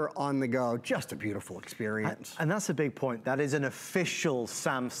computer on the go. Just a beautiful experience. And that's a big point. That is an official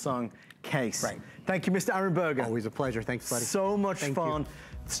Samsung case. Right. Thank you, Mr. Aaron Berger. Always a pleasure. Thanks, buddy. So much fun.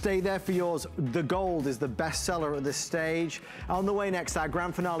 Stay there for yours. The gold is the bestseller at this stage. On the way next, our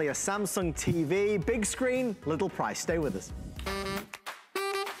grand finale, a Samsung TV. Big screen, little price. Stay with us.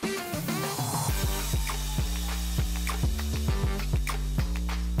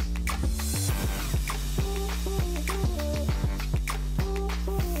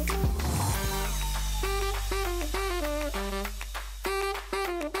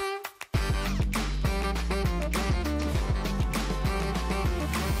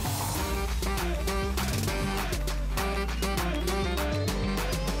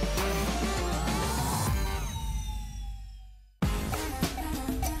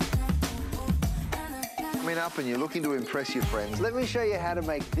 Up and you're looking to impress your friends, let me show you how to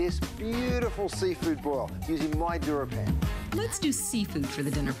make this beautiful seafood boil using my DuraPan. Let's do seafood for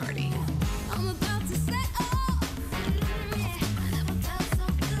the dinner party. I'm about to set off.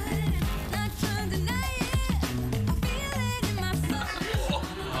 Not trying to deny it. I feel it in my soul.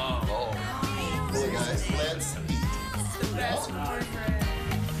 Hey guys, let's eat. It's the best part.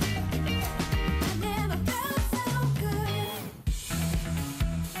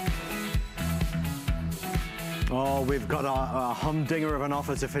 Oh, we've got a humdinger of an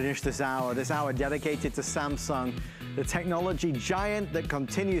offer to finish this hour dedicated to Samsung. the technology giant that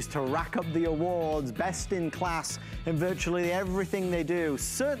continues to rack up the awards, best in class in virtually everything they do,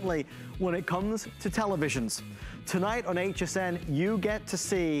 certainly when it comes to televisions. Tonight on HSN, you get to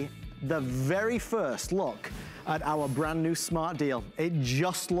see the very first look at our brand new smart deal. It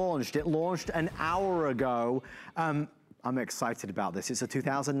just launched. It launched an hour ago. I'm excited about this. It's a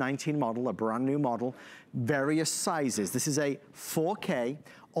 2019 model, a brand new model, various sizes. This is a 4K,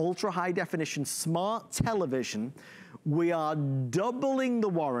 ultra high definition smart television. We are doubling the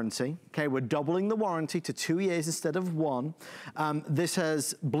warranty, okay? We're doubling the warranty to 2 years instead of 1. This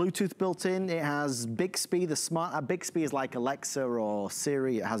has Bluetooth built in. It has Bixby, the smart, Bixby is like Alexa or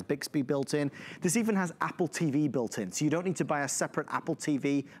Siri. It has Bixby built in. This even has Apple TV built in, so you don't need to buy a separate Apple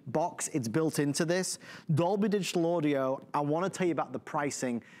TV box. It's built into this. Dolby Digital Audio, I wanna tell you about the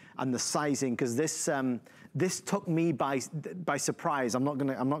pricing and the sizing, because this took me by surprise. I'm not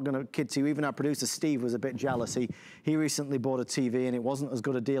gonna kid to you. Even our producer Steve was a bit jealous. He recently bought a TV and it wasn't as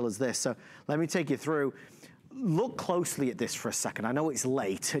good a deal as this. So let me take you through. Look closely at this for a second. I know it's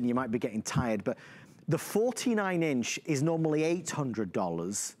late and you might be getting tired, but the 49-inch is normally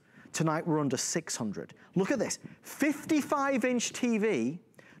 $800. Tonight we're under $600. Look at this, 55-inch TV,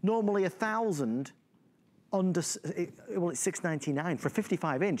 normally $1,000. Well, it's $699 for a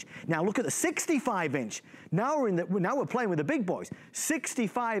 55-inch. Now look at the 65-inch. Now we're playing with the big boys.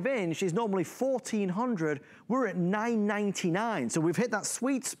 65-inch is normally $1,400. We're at $999. So we've hit that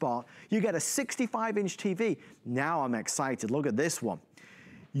sweet spot. You get a 65-inch TV. Now I'm excited. Look at this one.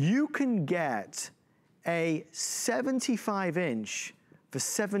 You can get a 75-inch for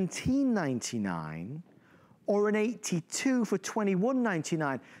 $1799. Or an 82 for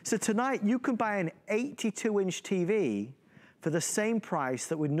 $21.99. So tonight you can buy an 82-inch TV for the same price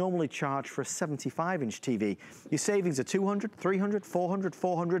that we'd normally charge for a 75-inch TV. Your savings are $200, $300, $400,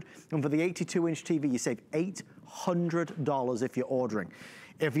 $400, and for the 82-inch TV, you save $800 if you're ordering.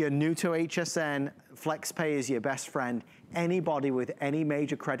 If you're new to HSN, FlexPay is your best friend. Anybody with any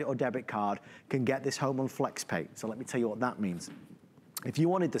major credit or debit card can get this home on FlexPay. So let me tell you what that means. If you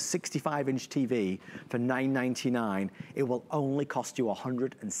wanted the 65-inch TV for $999, it will only cost you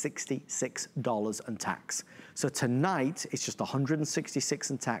 $166 and tax. So tonight, it's just $166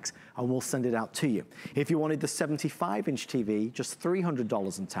 and tax, and we'll send it out to you. If you wanted the 75-inch TV, just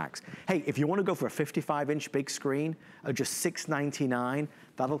 $300 in tax. Hey, if you want to go for a 55-inch big screen at just $699,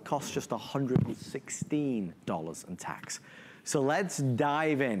 that'll cost just $116 in tax. So let's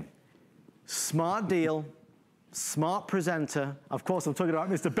dive in. Smart deal. Smart presenter. Of course, I'm talking about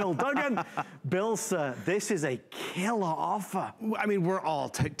Mr. Bill Duggan. Bill, sir, this is a killer offer. I mean, we're all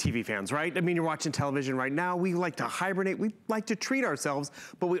TV fans, right? I mean, you're watching television right now. We like to hibernate. We like to treat ourselves,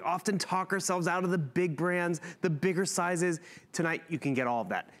 but we often talk ourselves out of the big brands, the bigger sizes. Tonight, you can get all of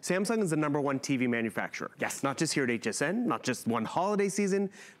that. Samsung is the #1 TV manufacturer. Yes. Not just here at HSN, not just one holiday season,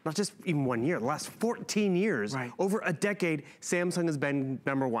 not just even 1 year. The last 14 years, right. Over a decade, Samsung has been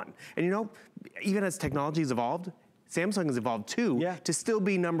 #1. And you know, even as technology has evolved, Samsung has evolved too, to still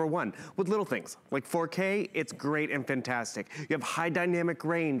be #1 with little things like 4K. It's great and fantastic. You have high dynamic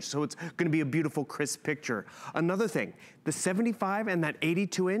range, so it's going to be a beautiful, crisp picture. Another thing, the 75 and that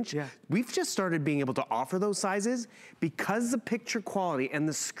 82-inch, we've just started being able to offer those sizes because the picture quality and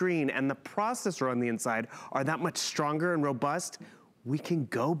the screen and the processor on the inside are that much stronger and robust. We can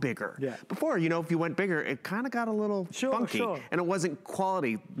go bigger. Before, you know, if you went bigger, it kind of got a little funky. And it wasn't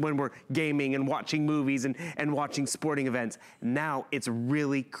quality when we're gaming and watching movies and watching sporting events. Now it's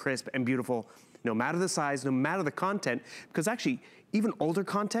really crisp and beautiful, no matter the size, no matter the content, because actually, even older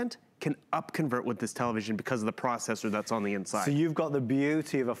content can up-convert with this television because of the processor that's on the inside. So you've got the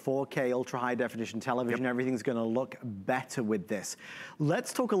beauty of a 4K ultra-high-definition television. Everything's gonna look better with this.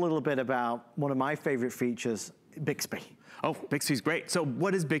 Let's talk a little bit about one of my favorite features, Bixby. Oh, Bixby's great. So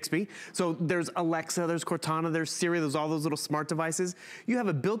what is Bixby? So there's Alexa, there's Cortana, there's Siri, there's all those little smart devices. You have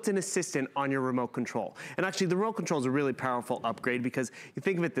a built-in assistant on your remote control. And actually the remote control is a really powerful upgrade because you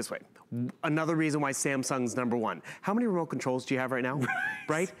think of it this way. Another reason why Samsung's #1. How many remote controls do you have right now?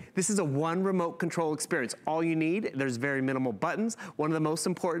 Right? This is a one remote control experience. All you need, there's very minimal buttons. One of the most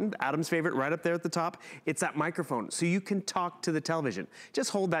important, Adam's favorite right up there at the top, it's that microphone. So you can talk to the television.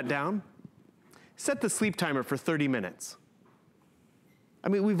 Just hold that down. Set the sleep timer for 30 minutes. I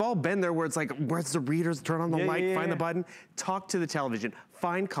mean, we've all been there where it's like, where's the readers? Turn on the light, find the button. Talk to the television,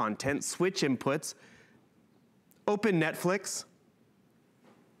 find content, switch inputs, open Netflix.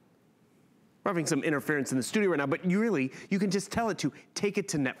 We're having some interference in the studio right now, but you can just tell it to take it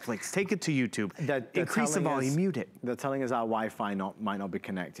to Netflix, take it to YouTube, increase the volume, mute it. They're telling us our Wi-Fi might not be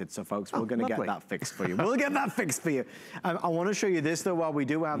connected, so folks, we're gonna get that fixed for you. We'll get that fixed for you. I wanna show you this though while we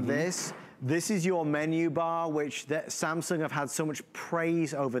do have this. This is your menu bar, which Samsung have had so much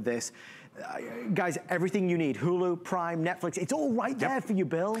praise over this. Guys, everything you need, Hulu, Prime, Netflix, it's all right there for you,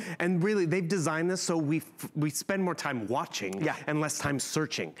 Bill. And really, they've designed this so we spend more time watching and less time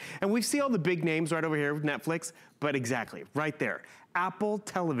searching. And we see all the big names right over here with Netflix, but exactly, right there. Apple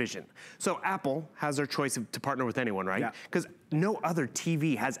Television. So Apple has their choice to partner with anyone, right? Because no other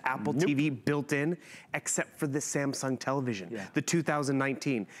TV has Apple TV built in except for the Samsung television, the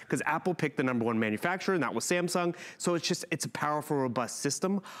 2019. Because Apple picked the #1 manufacturer, and that was Samsung. So it's a powerful, robust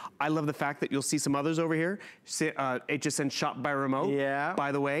system. I love the fact that you'll see some others over here. HSN Shop by Remote.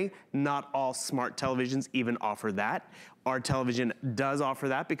 By the way, not all smart televisions even offer that. Our television does offer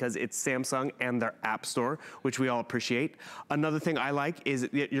that because it's Samsung and their App Store, which we all appreciate. Another thing I like is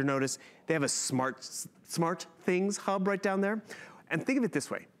you'll notice they have a smart things hub right down there. And think of it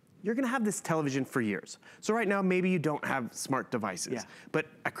this way. You're gonna have this television for years. So right now, maybe you don't have smart devices, but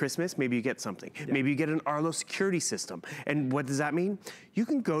at Christmas, maybe you get something. Maybe you get an Arlo security system. And what does that mean? You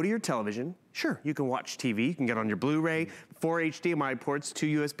can go to your television. Sure, you can watch TV. You can get on your Blu-ray, 4 HDMI ports, 2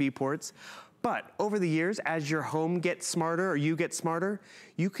 USB ports. But over the years, as your home gets smarter or you get smarter,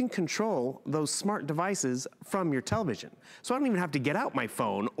 you can control those smart devices from your television. So I don't even have to get out my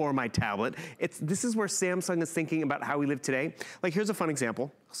phone or my tablet. This is where Samsung is thinking about how we live today. Like, here's a fun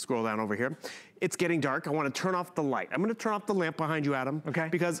example. I'll scroll down over here. It's getting dark. I want to turn off the light. I'm going to turn off the lamp behind you, Adam. Okay.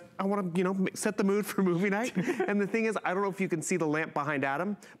 Because I want to, set the mood for movie night. And the thing is, I don't know if you can see the lamp behind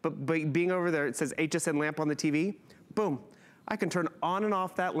Adam, but by being over there, it says HSN lamp on the TV. Boom. I can turn on and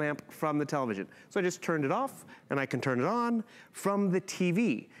off that lamp from the television. So I just turned it off, and I can turn it on from the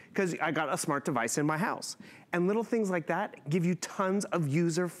TV, because I got a smart device in my house. And little things like that give you tons of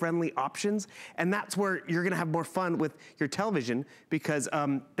user-friendly options, and that's where you're gonna have more fun with your television, because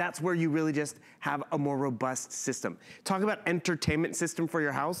that's where you really just have a more robust system. Talk about entertainment system for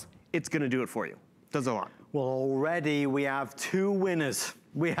your house, it's gonna do it for you. Does a lot. Well, already we have 2 winners.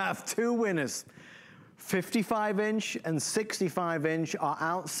 We have 2 winners. 55-inch and 65-inch are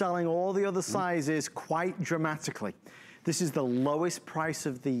outselling all the other sizes quite dramatically. This is the lowest price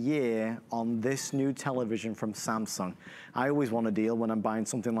of the year on this new television from Samsung. I always want a deal when I'm buying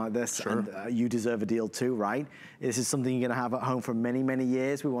something like this, and you deserve a deal too, right? This is something you're gonna have at home for many, many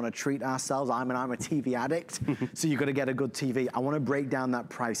years. We wanna treat ourselves. I'm a TV addict, so you've gotta get a good TV. I wanna break down that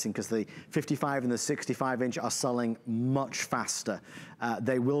pricing because the 55 and the 65-inch are selling much faster.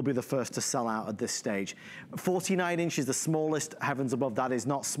 They will be the first to sell out at this stage. 49-inch is the smallest. Heavens above, that is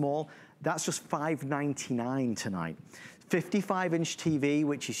not small. That's just $599 tonight. 55-inch TV,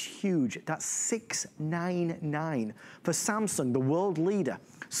 which is huge, that's $699 for Samsung, the world leader.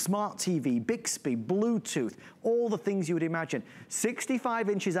 Smart TV, Bixby, Bluetooth, all the things you would imagine.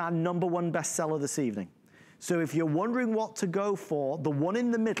 65-inch is our #1 bestseller this evening. So if you're wondering what to go for, the one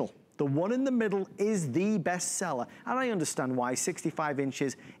in the middle is the bestseller. And I understand why. 65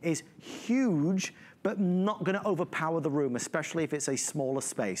 inches is huge, but not gonna overpower the room, especially if it's a smaller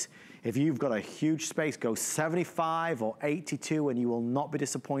space. If you've got a huge space, go 75 or 82 and you will not be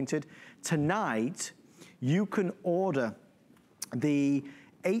disappointed. Tonight, you can order the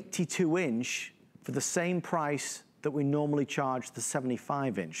 82-inch for the same price that we normally charge the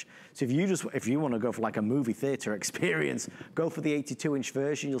 75-inch. So if you want to go for like a movie theater experience, go for the 82-inch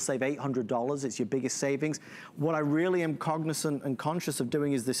version. You'll save $800. It's your biggest savings. What I really am cognizant and conscious of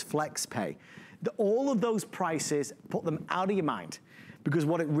doing is this flex pay. All of those prices, put them out of your mind, because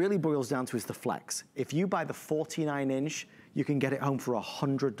what it really boils down to is the flex. If you buy the 49-inch, you can get it home for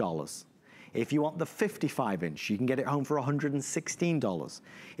 $100. If you want the 55-inch, you can get it home for $116.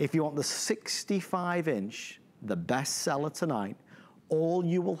 If you want the 65-inch, the best seller tonight, all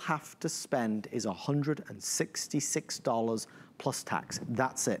you will have to spend is $166 plus tax.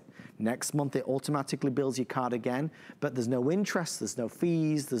 That's it. Next month, it automatically bills your card again, but there's no interest, there's no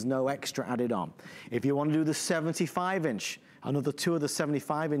fees, there's no extra added on. If you want to do the 75-inch, another 2 of the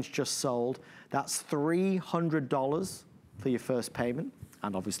 75-inch just sold, that's $300 for your first payment,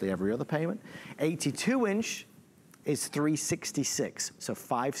 and obviously every other payment. 82-inch is $366, so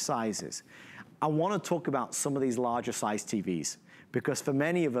 5 sizes. I want to talk about some of these larger size TVs, because for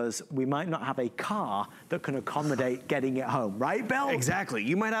many of us, we might not have a car that can accommodate getting it home, right, Bill? Exactly.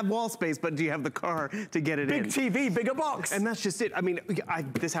 You might have wall space, but do you have the car to get it in? Big TV, bigger box. And that's just it. I mean,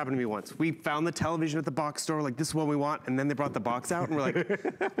 this happened to me once. We found the television at the box store, like, this is what we want, and then they brought the box out, and we're like,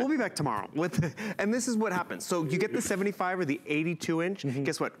 we'll be back tomorrow. And this is what happens. So you get the 75 or the 82-inch.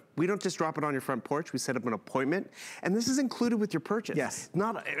 Guess what? We don't just drop it on your front porch. We set up an appointment, and this is included with your purchase. Yes.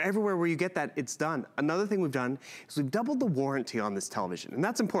 Not everywhere where you get that, it's done. Another thing we've done is we've doubled the warranty on this this television. And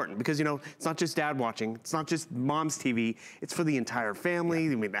that's important because, you know, it's not just dad watching, it's not just mom's TV, it's for the entire family.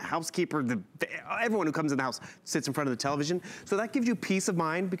 I mean, the housekeeper, everyone who comes in the house sits in front of the television. So that gives you peace of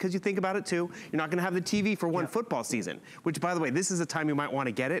mind because you think about it too. You're not gonna have the TV for one football season, which, by the way, this is a time you might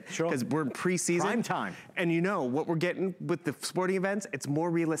wanna get it because we're in preseason. Prime time. And you know what we're getting with the sporting events, it's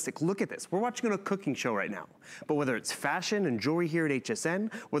more realistic. Look at this, we're watching a cooking show right now. But whether it's fashion and jewelry here at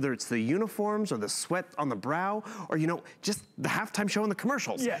HSN, whether it's the uniforms or the sweat on the brow, or, you know, just the halftime show and the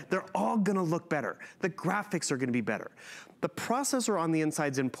commercials, they're all gonna look better. The graphics are gonna be better. The processor on the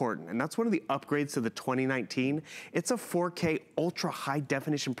inside is important, and that's one of the upgrades to the 2019. It's a 4K ultra high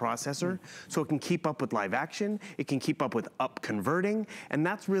definition processor, so it can keep up with live action, it can keep up with up converting, and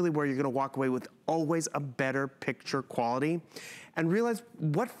that's really where you're gonna walk away with always a better picture quality. And realize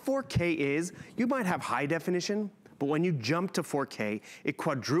what 4K is. You might have high definition, but when you jump to 4K, it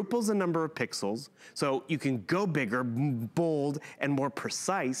quadruples the number of pixels, so you can go bigger, bold, and more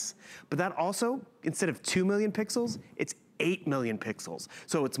precise. But that also, instead of 2 million pixels, it's 8 million pixels.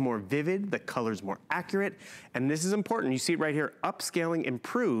 So it's more vivid, the color's more accurate, and this is important. You see it right here, upscaling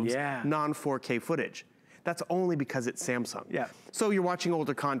improves non-4K footage. That's only because it's Samsung. So you're watching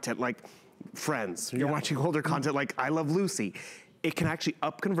older content like Friends, you're watching older content like I Love Lucy. It can actually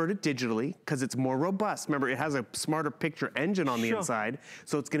up-convert it digitally because it's more robust. Remember, it has a smarter picture engine on the inside,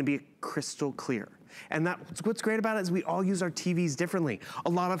 so it's gonna be crystal clear. And that's what's great about it is we all use our TVs differently. A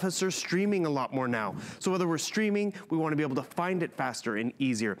lot of us are streaming a lot more now. So whether we're streaming, we wanna be able to find it faster and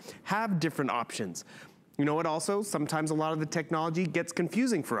easier, have different options. You know what also? Sometimes a lot of the technology gets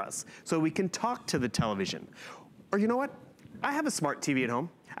confusing for us, so we can talk to the television. Or you know what? I have a smart TV at home.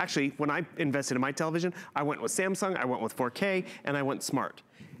 Actually, when I invested in my television, I went with Samsung, I went with 4K, and I went smart.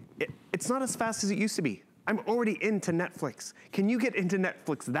 It's not as fast as it used to be. I'm already into Netflix. Can you get into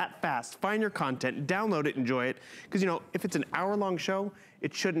Netflix that fast, find your content, download it, enjoy it? Because, you know, if it's an hour-long show,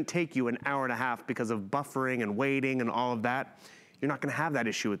 it shouldn't take you an hour and a half because of buffering and waiting and all of that. You're not gonna have that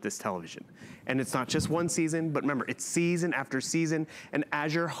issue with this television. And it's not just one season, but remember, it's season after season, and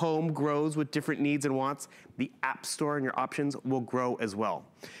as your home grows with different needs and wants, the app store and your options will grow as well.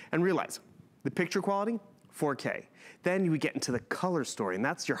 And realize, the picture quality, 4K. Then you get into the color story, and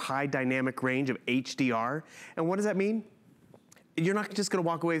that's your high dynamic range of HDR. And what does that mean? You're not just gonna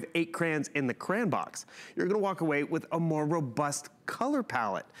walk away with 8 crayons in the crayon box. You're gonna walk away with a more robust color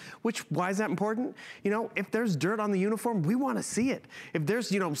palette, why is that important? You know, if there's dirt on the uniform, we wanna see it. If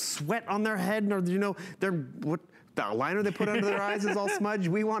there's, you know, sweat on their head, or, you know, the liner they put under their eyes is all smudged,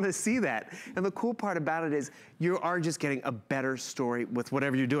 we wanna see that. And the cool part about it is you are just getting a better story with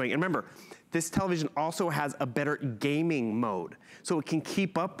whatever you're doing. And remember, this television also has a better gaming mode. So it can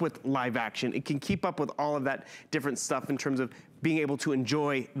keep up with live action. It can keep up with all of that different stuff in terms of being able to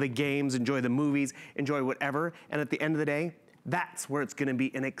enjoy the games, enjoy the movies, enjoy whatever. And at the end of the day, that's where it's gonna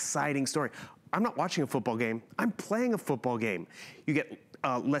be an exciting story. I'm not watching a football game, I'm playing a football game. You get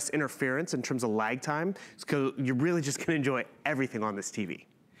less interference in terms of lag time, so you're really just gonna enjoy everything on this TV.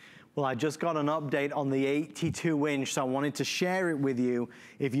 Well, I just got an update on the 82-inch, so I wanted to share it with you.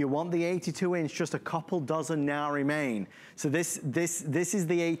 If you want the 82-inch, just a couple dozen now remain. So this is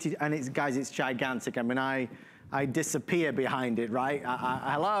the 80, and it's, guys, it's gigantic. I mean, I disappear behind it, right?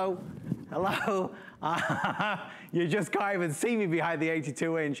 Hello? You just can't even see me behind the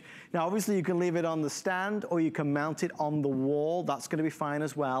 82-inch. Now, obviously, you can leave it on the stand or you can mount it on the wall. That's gonna be fine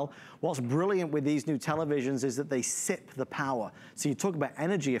as well. What's brilliant with these new televisions is that they sip the power. So you talk about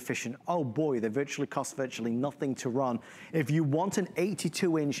energy efficient. Oh boy, they virtually cost virtually nothing to run. If you want an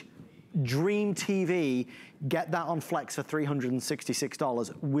 82-inch Dream TV, get that on Flex for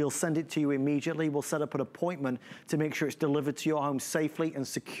 $366. We'll send it to you immediately. We'll set up an appointment to make sure it's delivered to your home safely and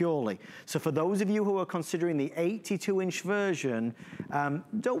securely. So for those of you who are considering the 82-inch version,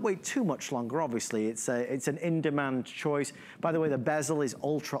 don't wait too much longer, obviously. It's an in-demand choice. By the way, the bezel is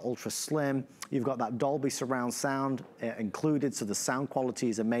ultra, ultra slim. You've got that Dolby surround sound included, so the sound quality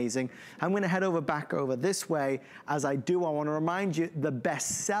is amazing. I'm gonna head back over this way. As I do, I wanna remind you, the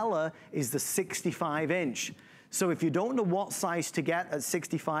best seller is the 65-inch. So if you don't know what size to get at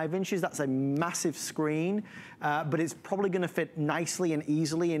 65 inches, that's a massive screen, but it's probably gonna fit nicely and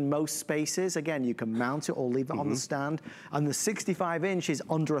easily in most spaces. Again, you can mount it or leave it on the stand. And the 65-inch is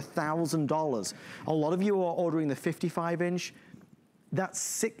under $1,000. A lot of you are ordering the 55-inch. That's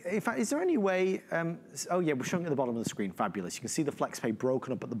sick. In fact, is there any way, oh yeah, we're showing it at the bottom of the screen, fabulous. You can see the FlexPay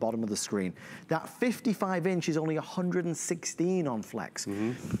broken up at the bottom of the screen. That 55-inch is only $116 on Flex.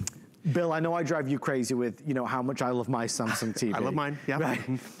 Bill, I know I drive you crazy with, you know, how much I love my Samsung TV. I love mine, yeah. Right?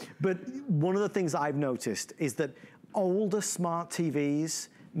 But one of the things I've noticed is that older smart TVs,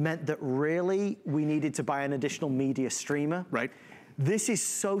 meant that really we needed to buy an additional media streamer. Right. This is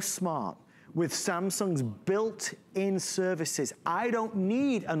so smart. With Samsung's built-in services, I don't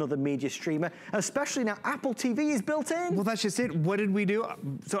need another media streamer, especially now Apple TV is built in. Well, that's just it. What did we do?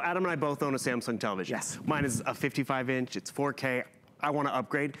 So Adam and I both own a Samsung television. Yes. Mine is a 55-inch, it's 4K. I want to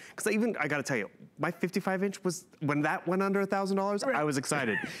upgrade, because I gotta tell you, my 55-inch was, when that went under $1,000, I was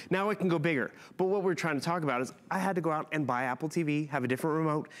excited. Now I can go bigger. But what we're trying to talk about is I had to go out and buy Apple TV, have a different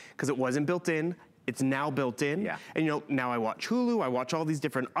remote, because it wasn't built in. It's now built in. Yeah. And now I watch Hulu, I watch all these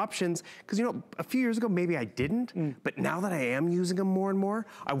different options, because a few years ago, maybe I didn't, but now that I am using them more and more,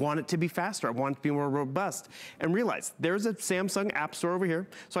 I want it to be faster, I want it to be more robust. And realize, there's a Samsung app store over here,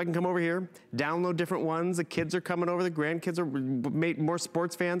 so I can come over here, download different ones, the kids are coming over, the grandkids are more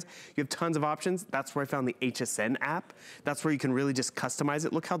sports fans, you have tons of options. That's where I found the HSN app. That's where you can really just customize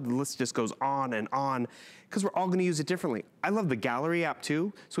it. Look how the list just goes on and on, because we're all gonna use it differently. I love the gallery app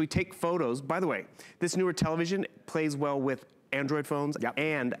too, so we take photos. By the way, this newer television plays well with Android phones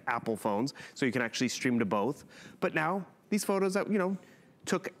and Apple phones, so you can actually stream to both. But now, these photos that,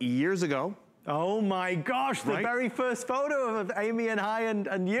 took years ago. Oh my gosh, the very first photo of Amy and I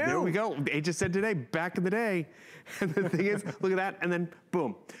and you. There we go, HSN today, back in the day. And the thing is, look at that, and then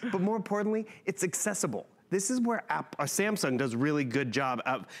boom. But more importantly, it's accessible. This is where Samsung does a really good job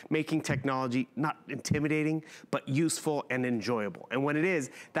of making technology not intimidating, but useful and enjoyable. And when it is,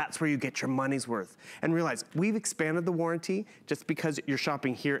 that's where you get your money's worth. And realize, we've expanded the warranty just because you're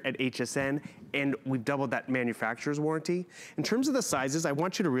shopping here at HSN, and we've doubled that manufacturer's warranty. In terms of the sizes, I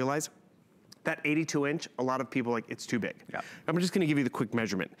want you to realize that 82-inch, a lot of people it's too big. Yeah. I'm just gonna give you the quick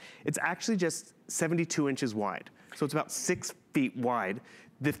measurement. It's actually just 72 inches wide. So it's about 6 feet wide.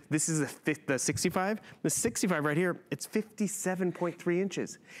 This is the 65. The 65 right here, it's 57.3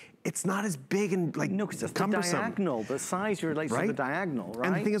 inches. It's not as big and no, because it's cumbersome. The diagonal, the size relates to the diagonal, right?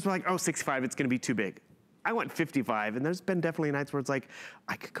 And the thing is, we're like, oh, 65, it's gonna be too big. I went 55, and there's been definitely nights where it's like,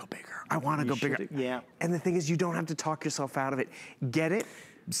 I could go bigger. I wanna go bigger. Yeah. And the thing is, you don't have to talk yourself out of it. Get it,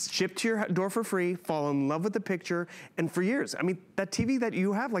 shipped to your door for free, fall in love with the picture, and for years, I mean, that TV that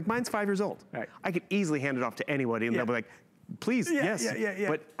you have, like mine's 5 years old. Right. I could easily hand it off to anybody, and they'll be like, please, yes.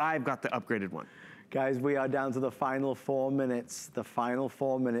 But I've got the upgraded one. Guys, we are down to the final 4 minutes,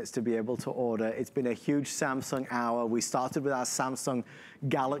 to be able to order. It's been a huge Samsung hour. We started with our Samsung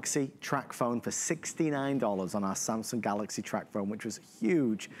Galaxy track phone for $69 on our Samsung Galaxy track phone, which was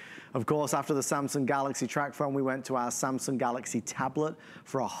huge. Of course, after the Samsung Galaxy track phone, we went to our Samsung Galaxy tablet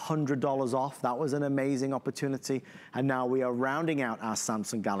for $100 off. That was an amazing opportunity. And now we are rounding out our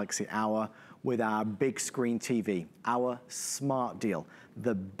Samsung Galaxy hour with our big screen TV, our smart deal.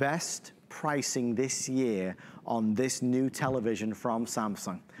 The best pricing this year on this new television from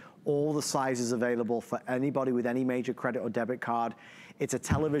Samsung. All the sizes available for anybody with any major credit or debit card. It's a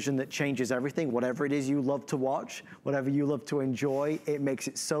television that changes everything. Whatever it is you love to watch, whatever you love to enjoy, it makes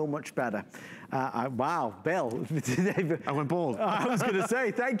it so much better. Wow, Bill. I went bold. I was gonna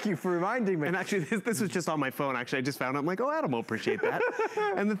say, thank you for reminding me. And actually, this was just on my phone. Actually, I just found it. I'm like, oh, Adam will appreciate that.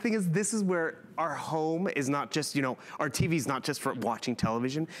 And the thing is, this is where our home is not just, our TV's not just for watching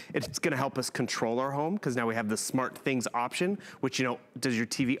television. It's gonna help us control our home, because now we have the smart things option, which, does your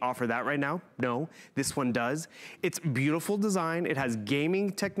TV offer that right now? No, this one does. It's beautiful design. It has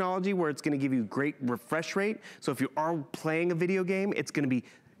gaming technology where it's gonna give you great refresh rate. So if you are playing a video game, it's gonna be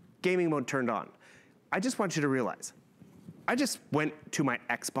gaming mode turned on. I just want you to realize, I just went to my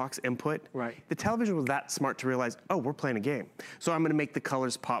Xbox input. Right. The television was that smart to realize, oh, we're playing a game. So I'm gonna make the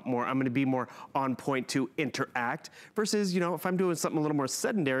colors pop more. I'm gonna be more on point to interact versus, if I'm doing something a little more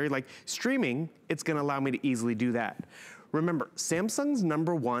sedentary, like streaming, it's gonna allow me to easily do that. Remember, Samsung's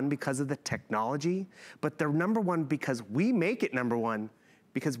 #1 because of the technology, but they're #1 because we make it #1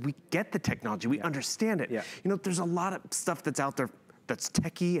 because we get the technology, we understand it. Yeah. There's a lot of stuff that's out there that's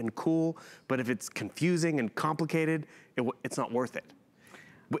techie and cool, but if it's confusing and complicated, it's not worth it.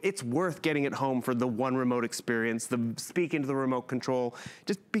 It's worth getting it home for the one remote experience, the speaking to the remote control,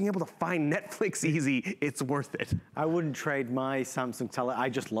 just being able to find Netflix easy, it's worth it. I wouldn't trade my Samsung tele, I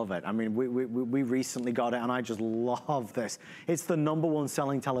just love it. I mean, we recently got it and I just love this. It's the #1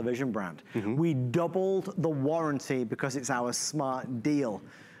 selling television brand. We doubled the warranty because it's our smart deal.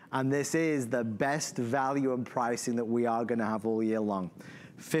 And this is the best value and pricing that we are gonna have all year long.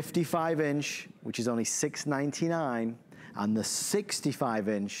 55-inch, which is only $699. and the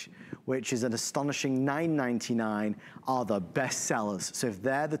 65-inch, which is an astonishing $999, are the best sellers. So if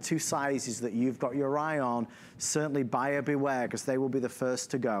they're the two sizes that you've got your eye on, certainly buyer beware, because they will be the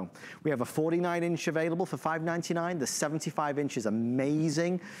first to go. We have a 49-inch available for $599. The 75-inch is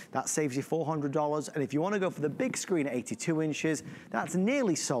amazing. That saves you $400. And if you want to go for the big screen at 82 inches, that's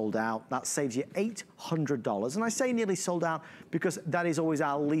nearly sold out. That saves you $800. And I say nearly sold out because that is always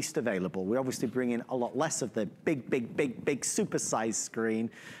our least available. We obviously bring in a lot less of the big super-sized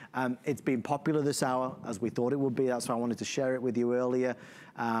screen. It's been popular this hour, as we thought it would be. That's why I wanted to share it with you earlier.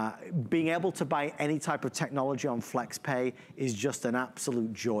 Being able to buy any type of technology on FlexPay is just an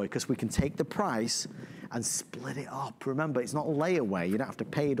absolute joy, because we can take the price and split it up. Remember, it's not layaway. You don't have to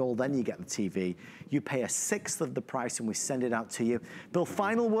pay it all, then you get the TV. You pay 1/6 of the price and we send it out to you. Bill,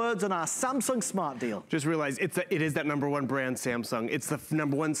 final words on our Samsung Smart Deal. Just realize it is that #1 brand, Samsung. It's the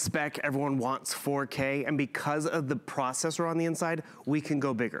 #1 spec. Everyone wants 4K, and because of the processor on the inside, we can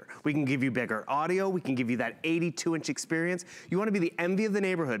go bigger. We can give you bigger audio. We can give you that 82-inch experience. You want to be the envy of the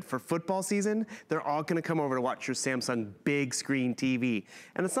neighborhood for football season? They're all going to come over to watch your Samsung big screen TV.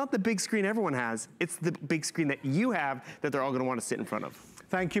 And it's not the big screen everyone has. It's the big screen that you have that they're all going to want to sit in front of.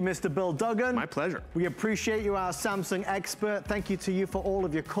 Thank you, Mr. Bill Duggan. My pleasure. We appreciate you, our Samsung expert. Thank you to you for all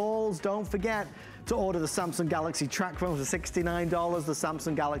of your calls. Don't forget to order the Samsung Galaxy Track Phone for $69, the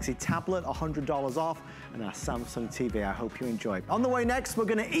Samsung Galaxy Tablet, $100 off, and our Samsung TV. I hope you enjoy. On the way next, we're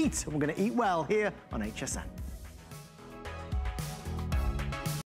going to eat, and we're going to eat well here on HSN.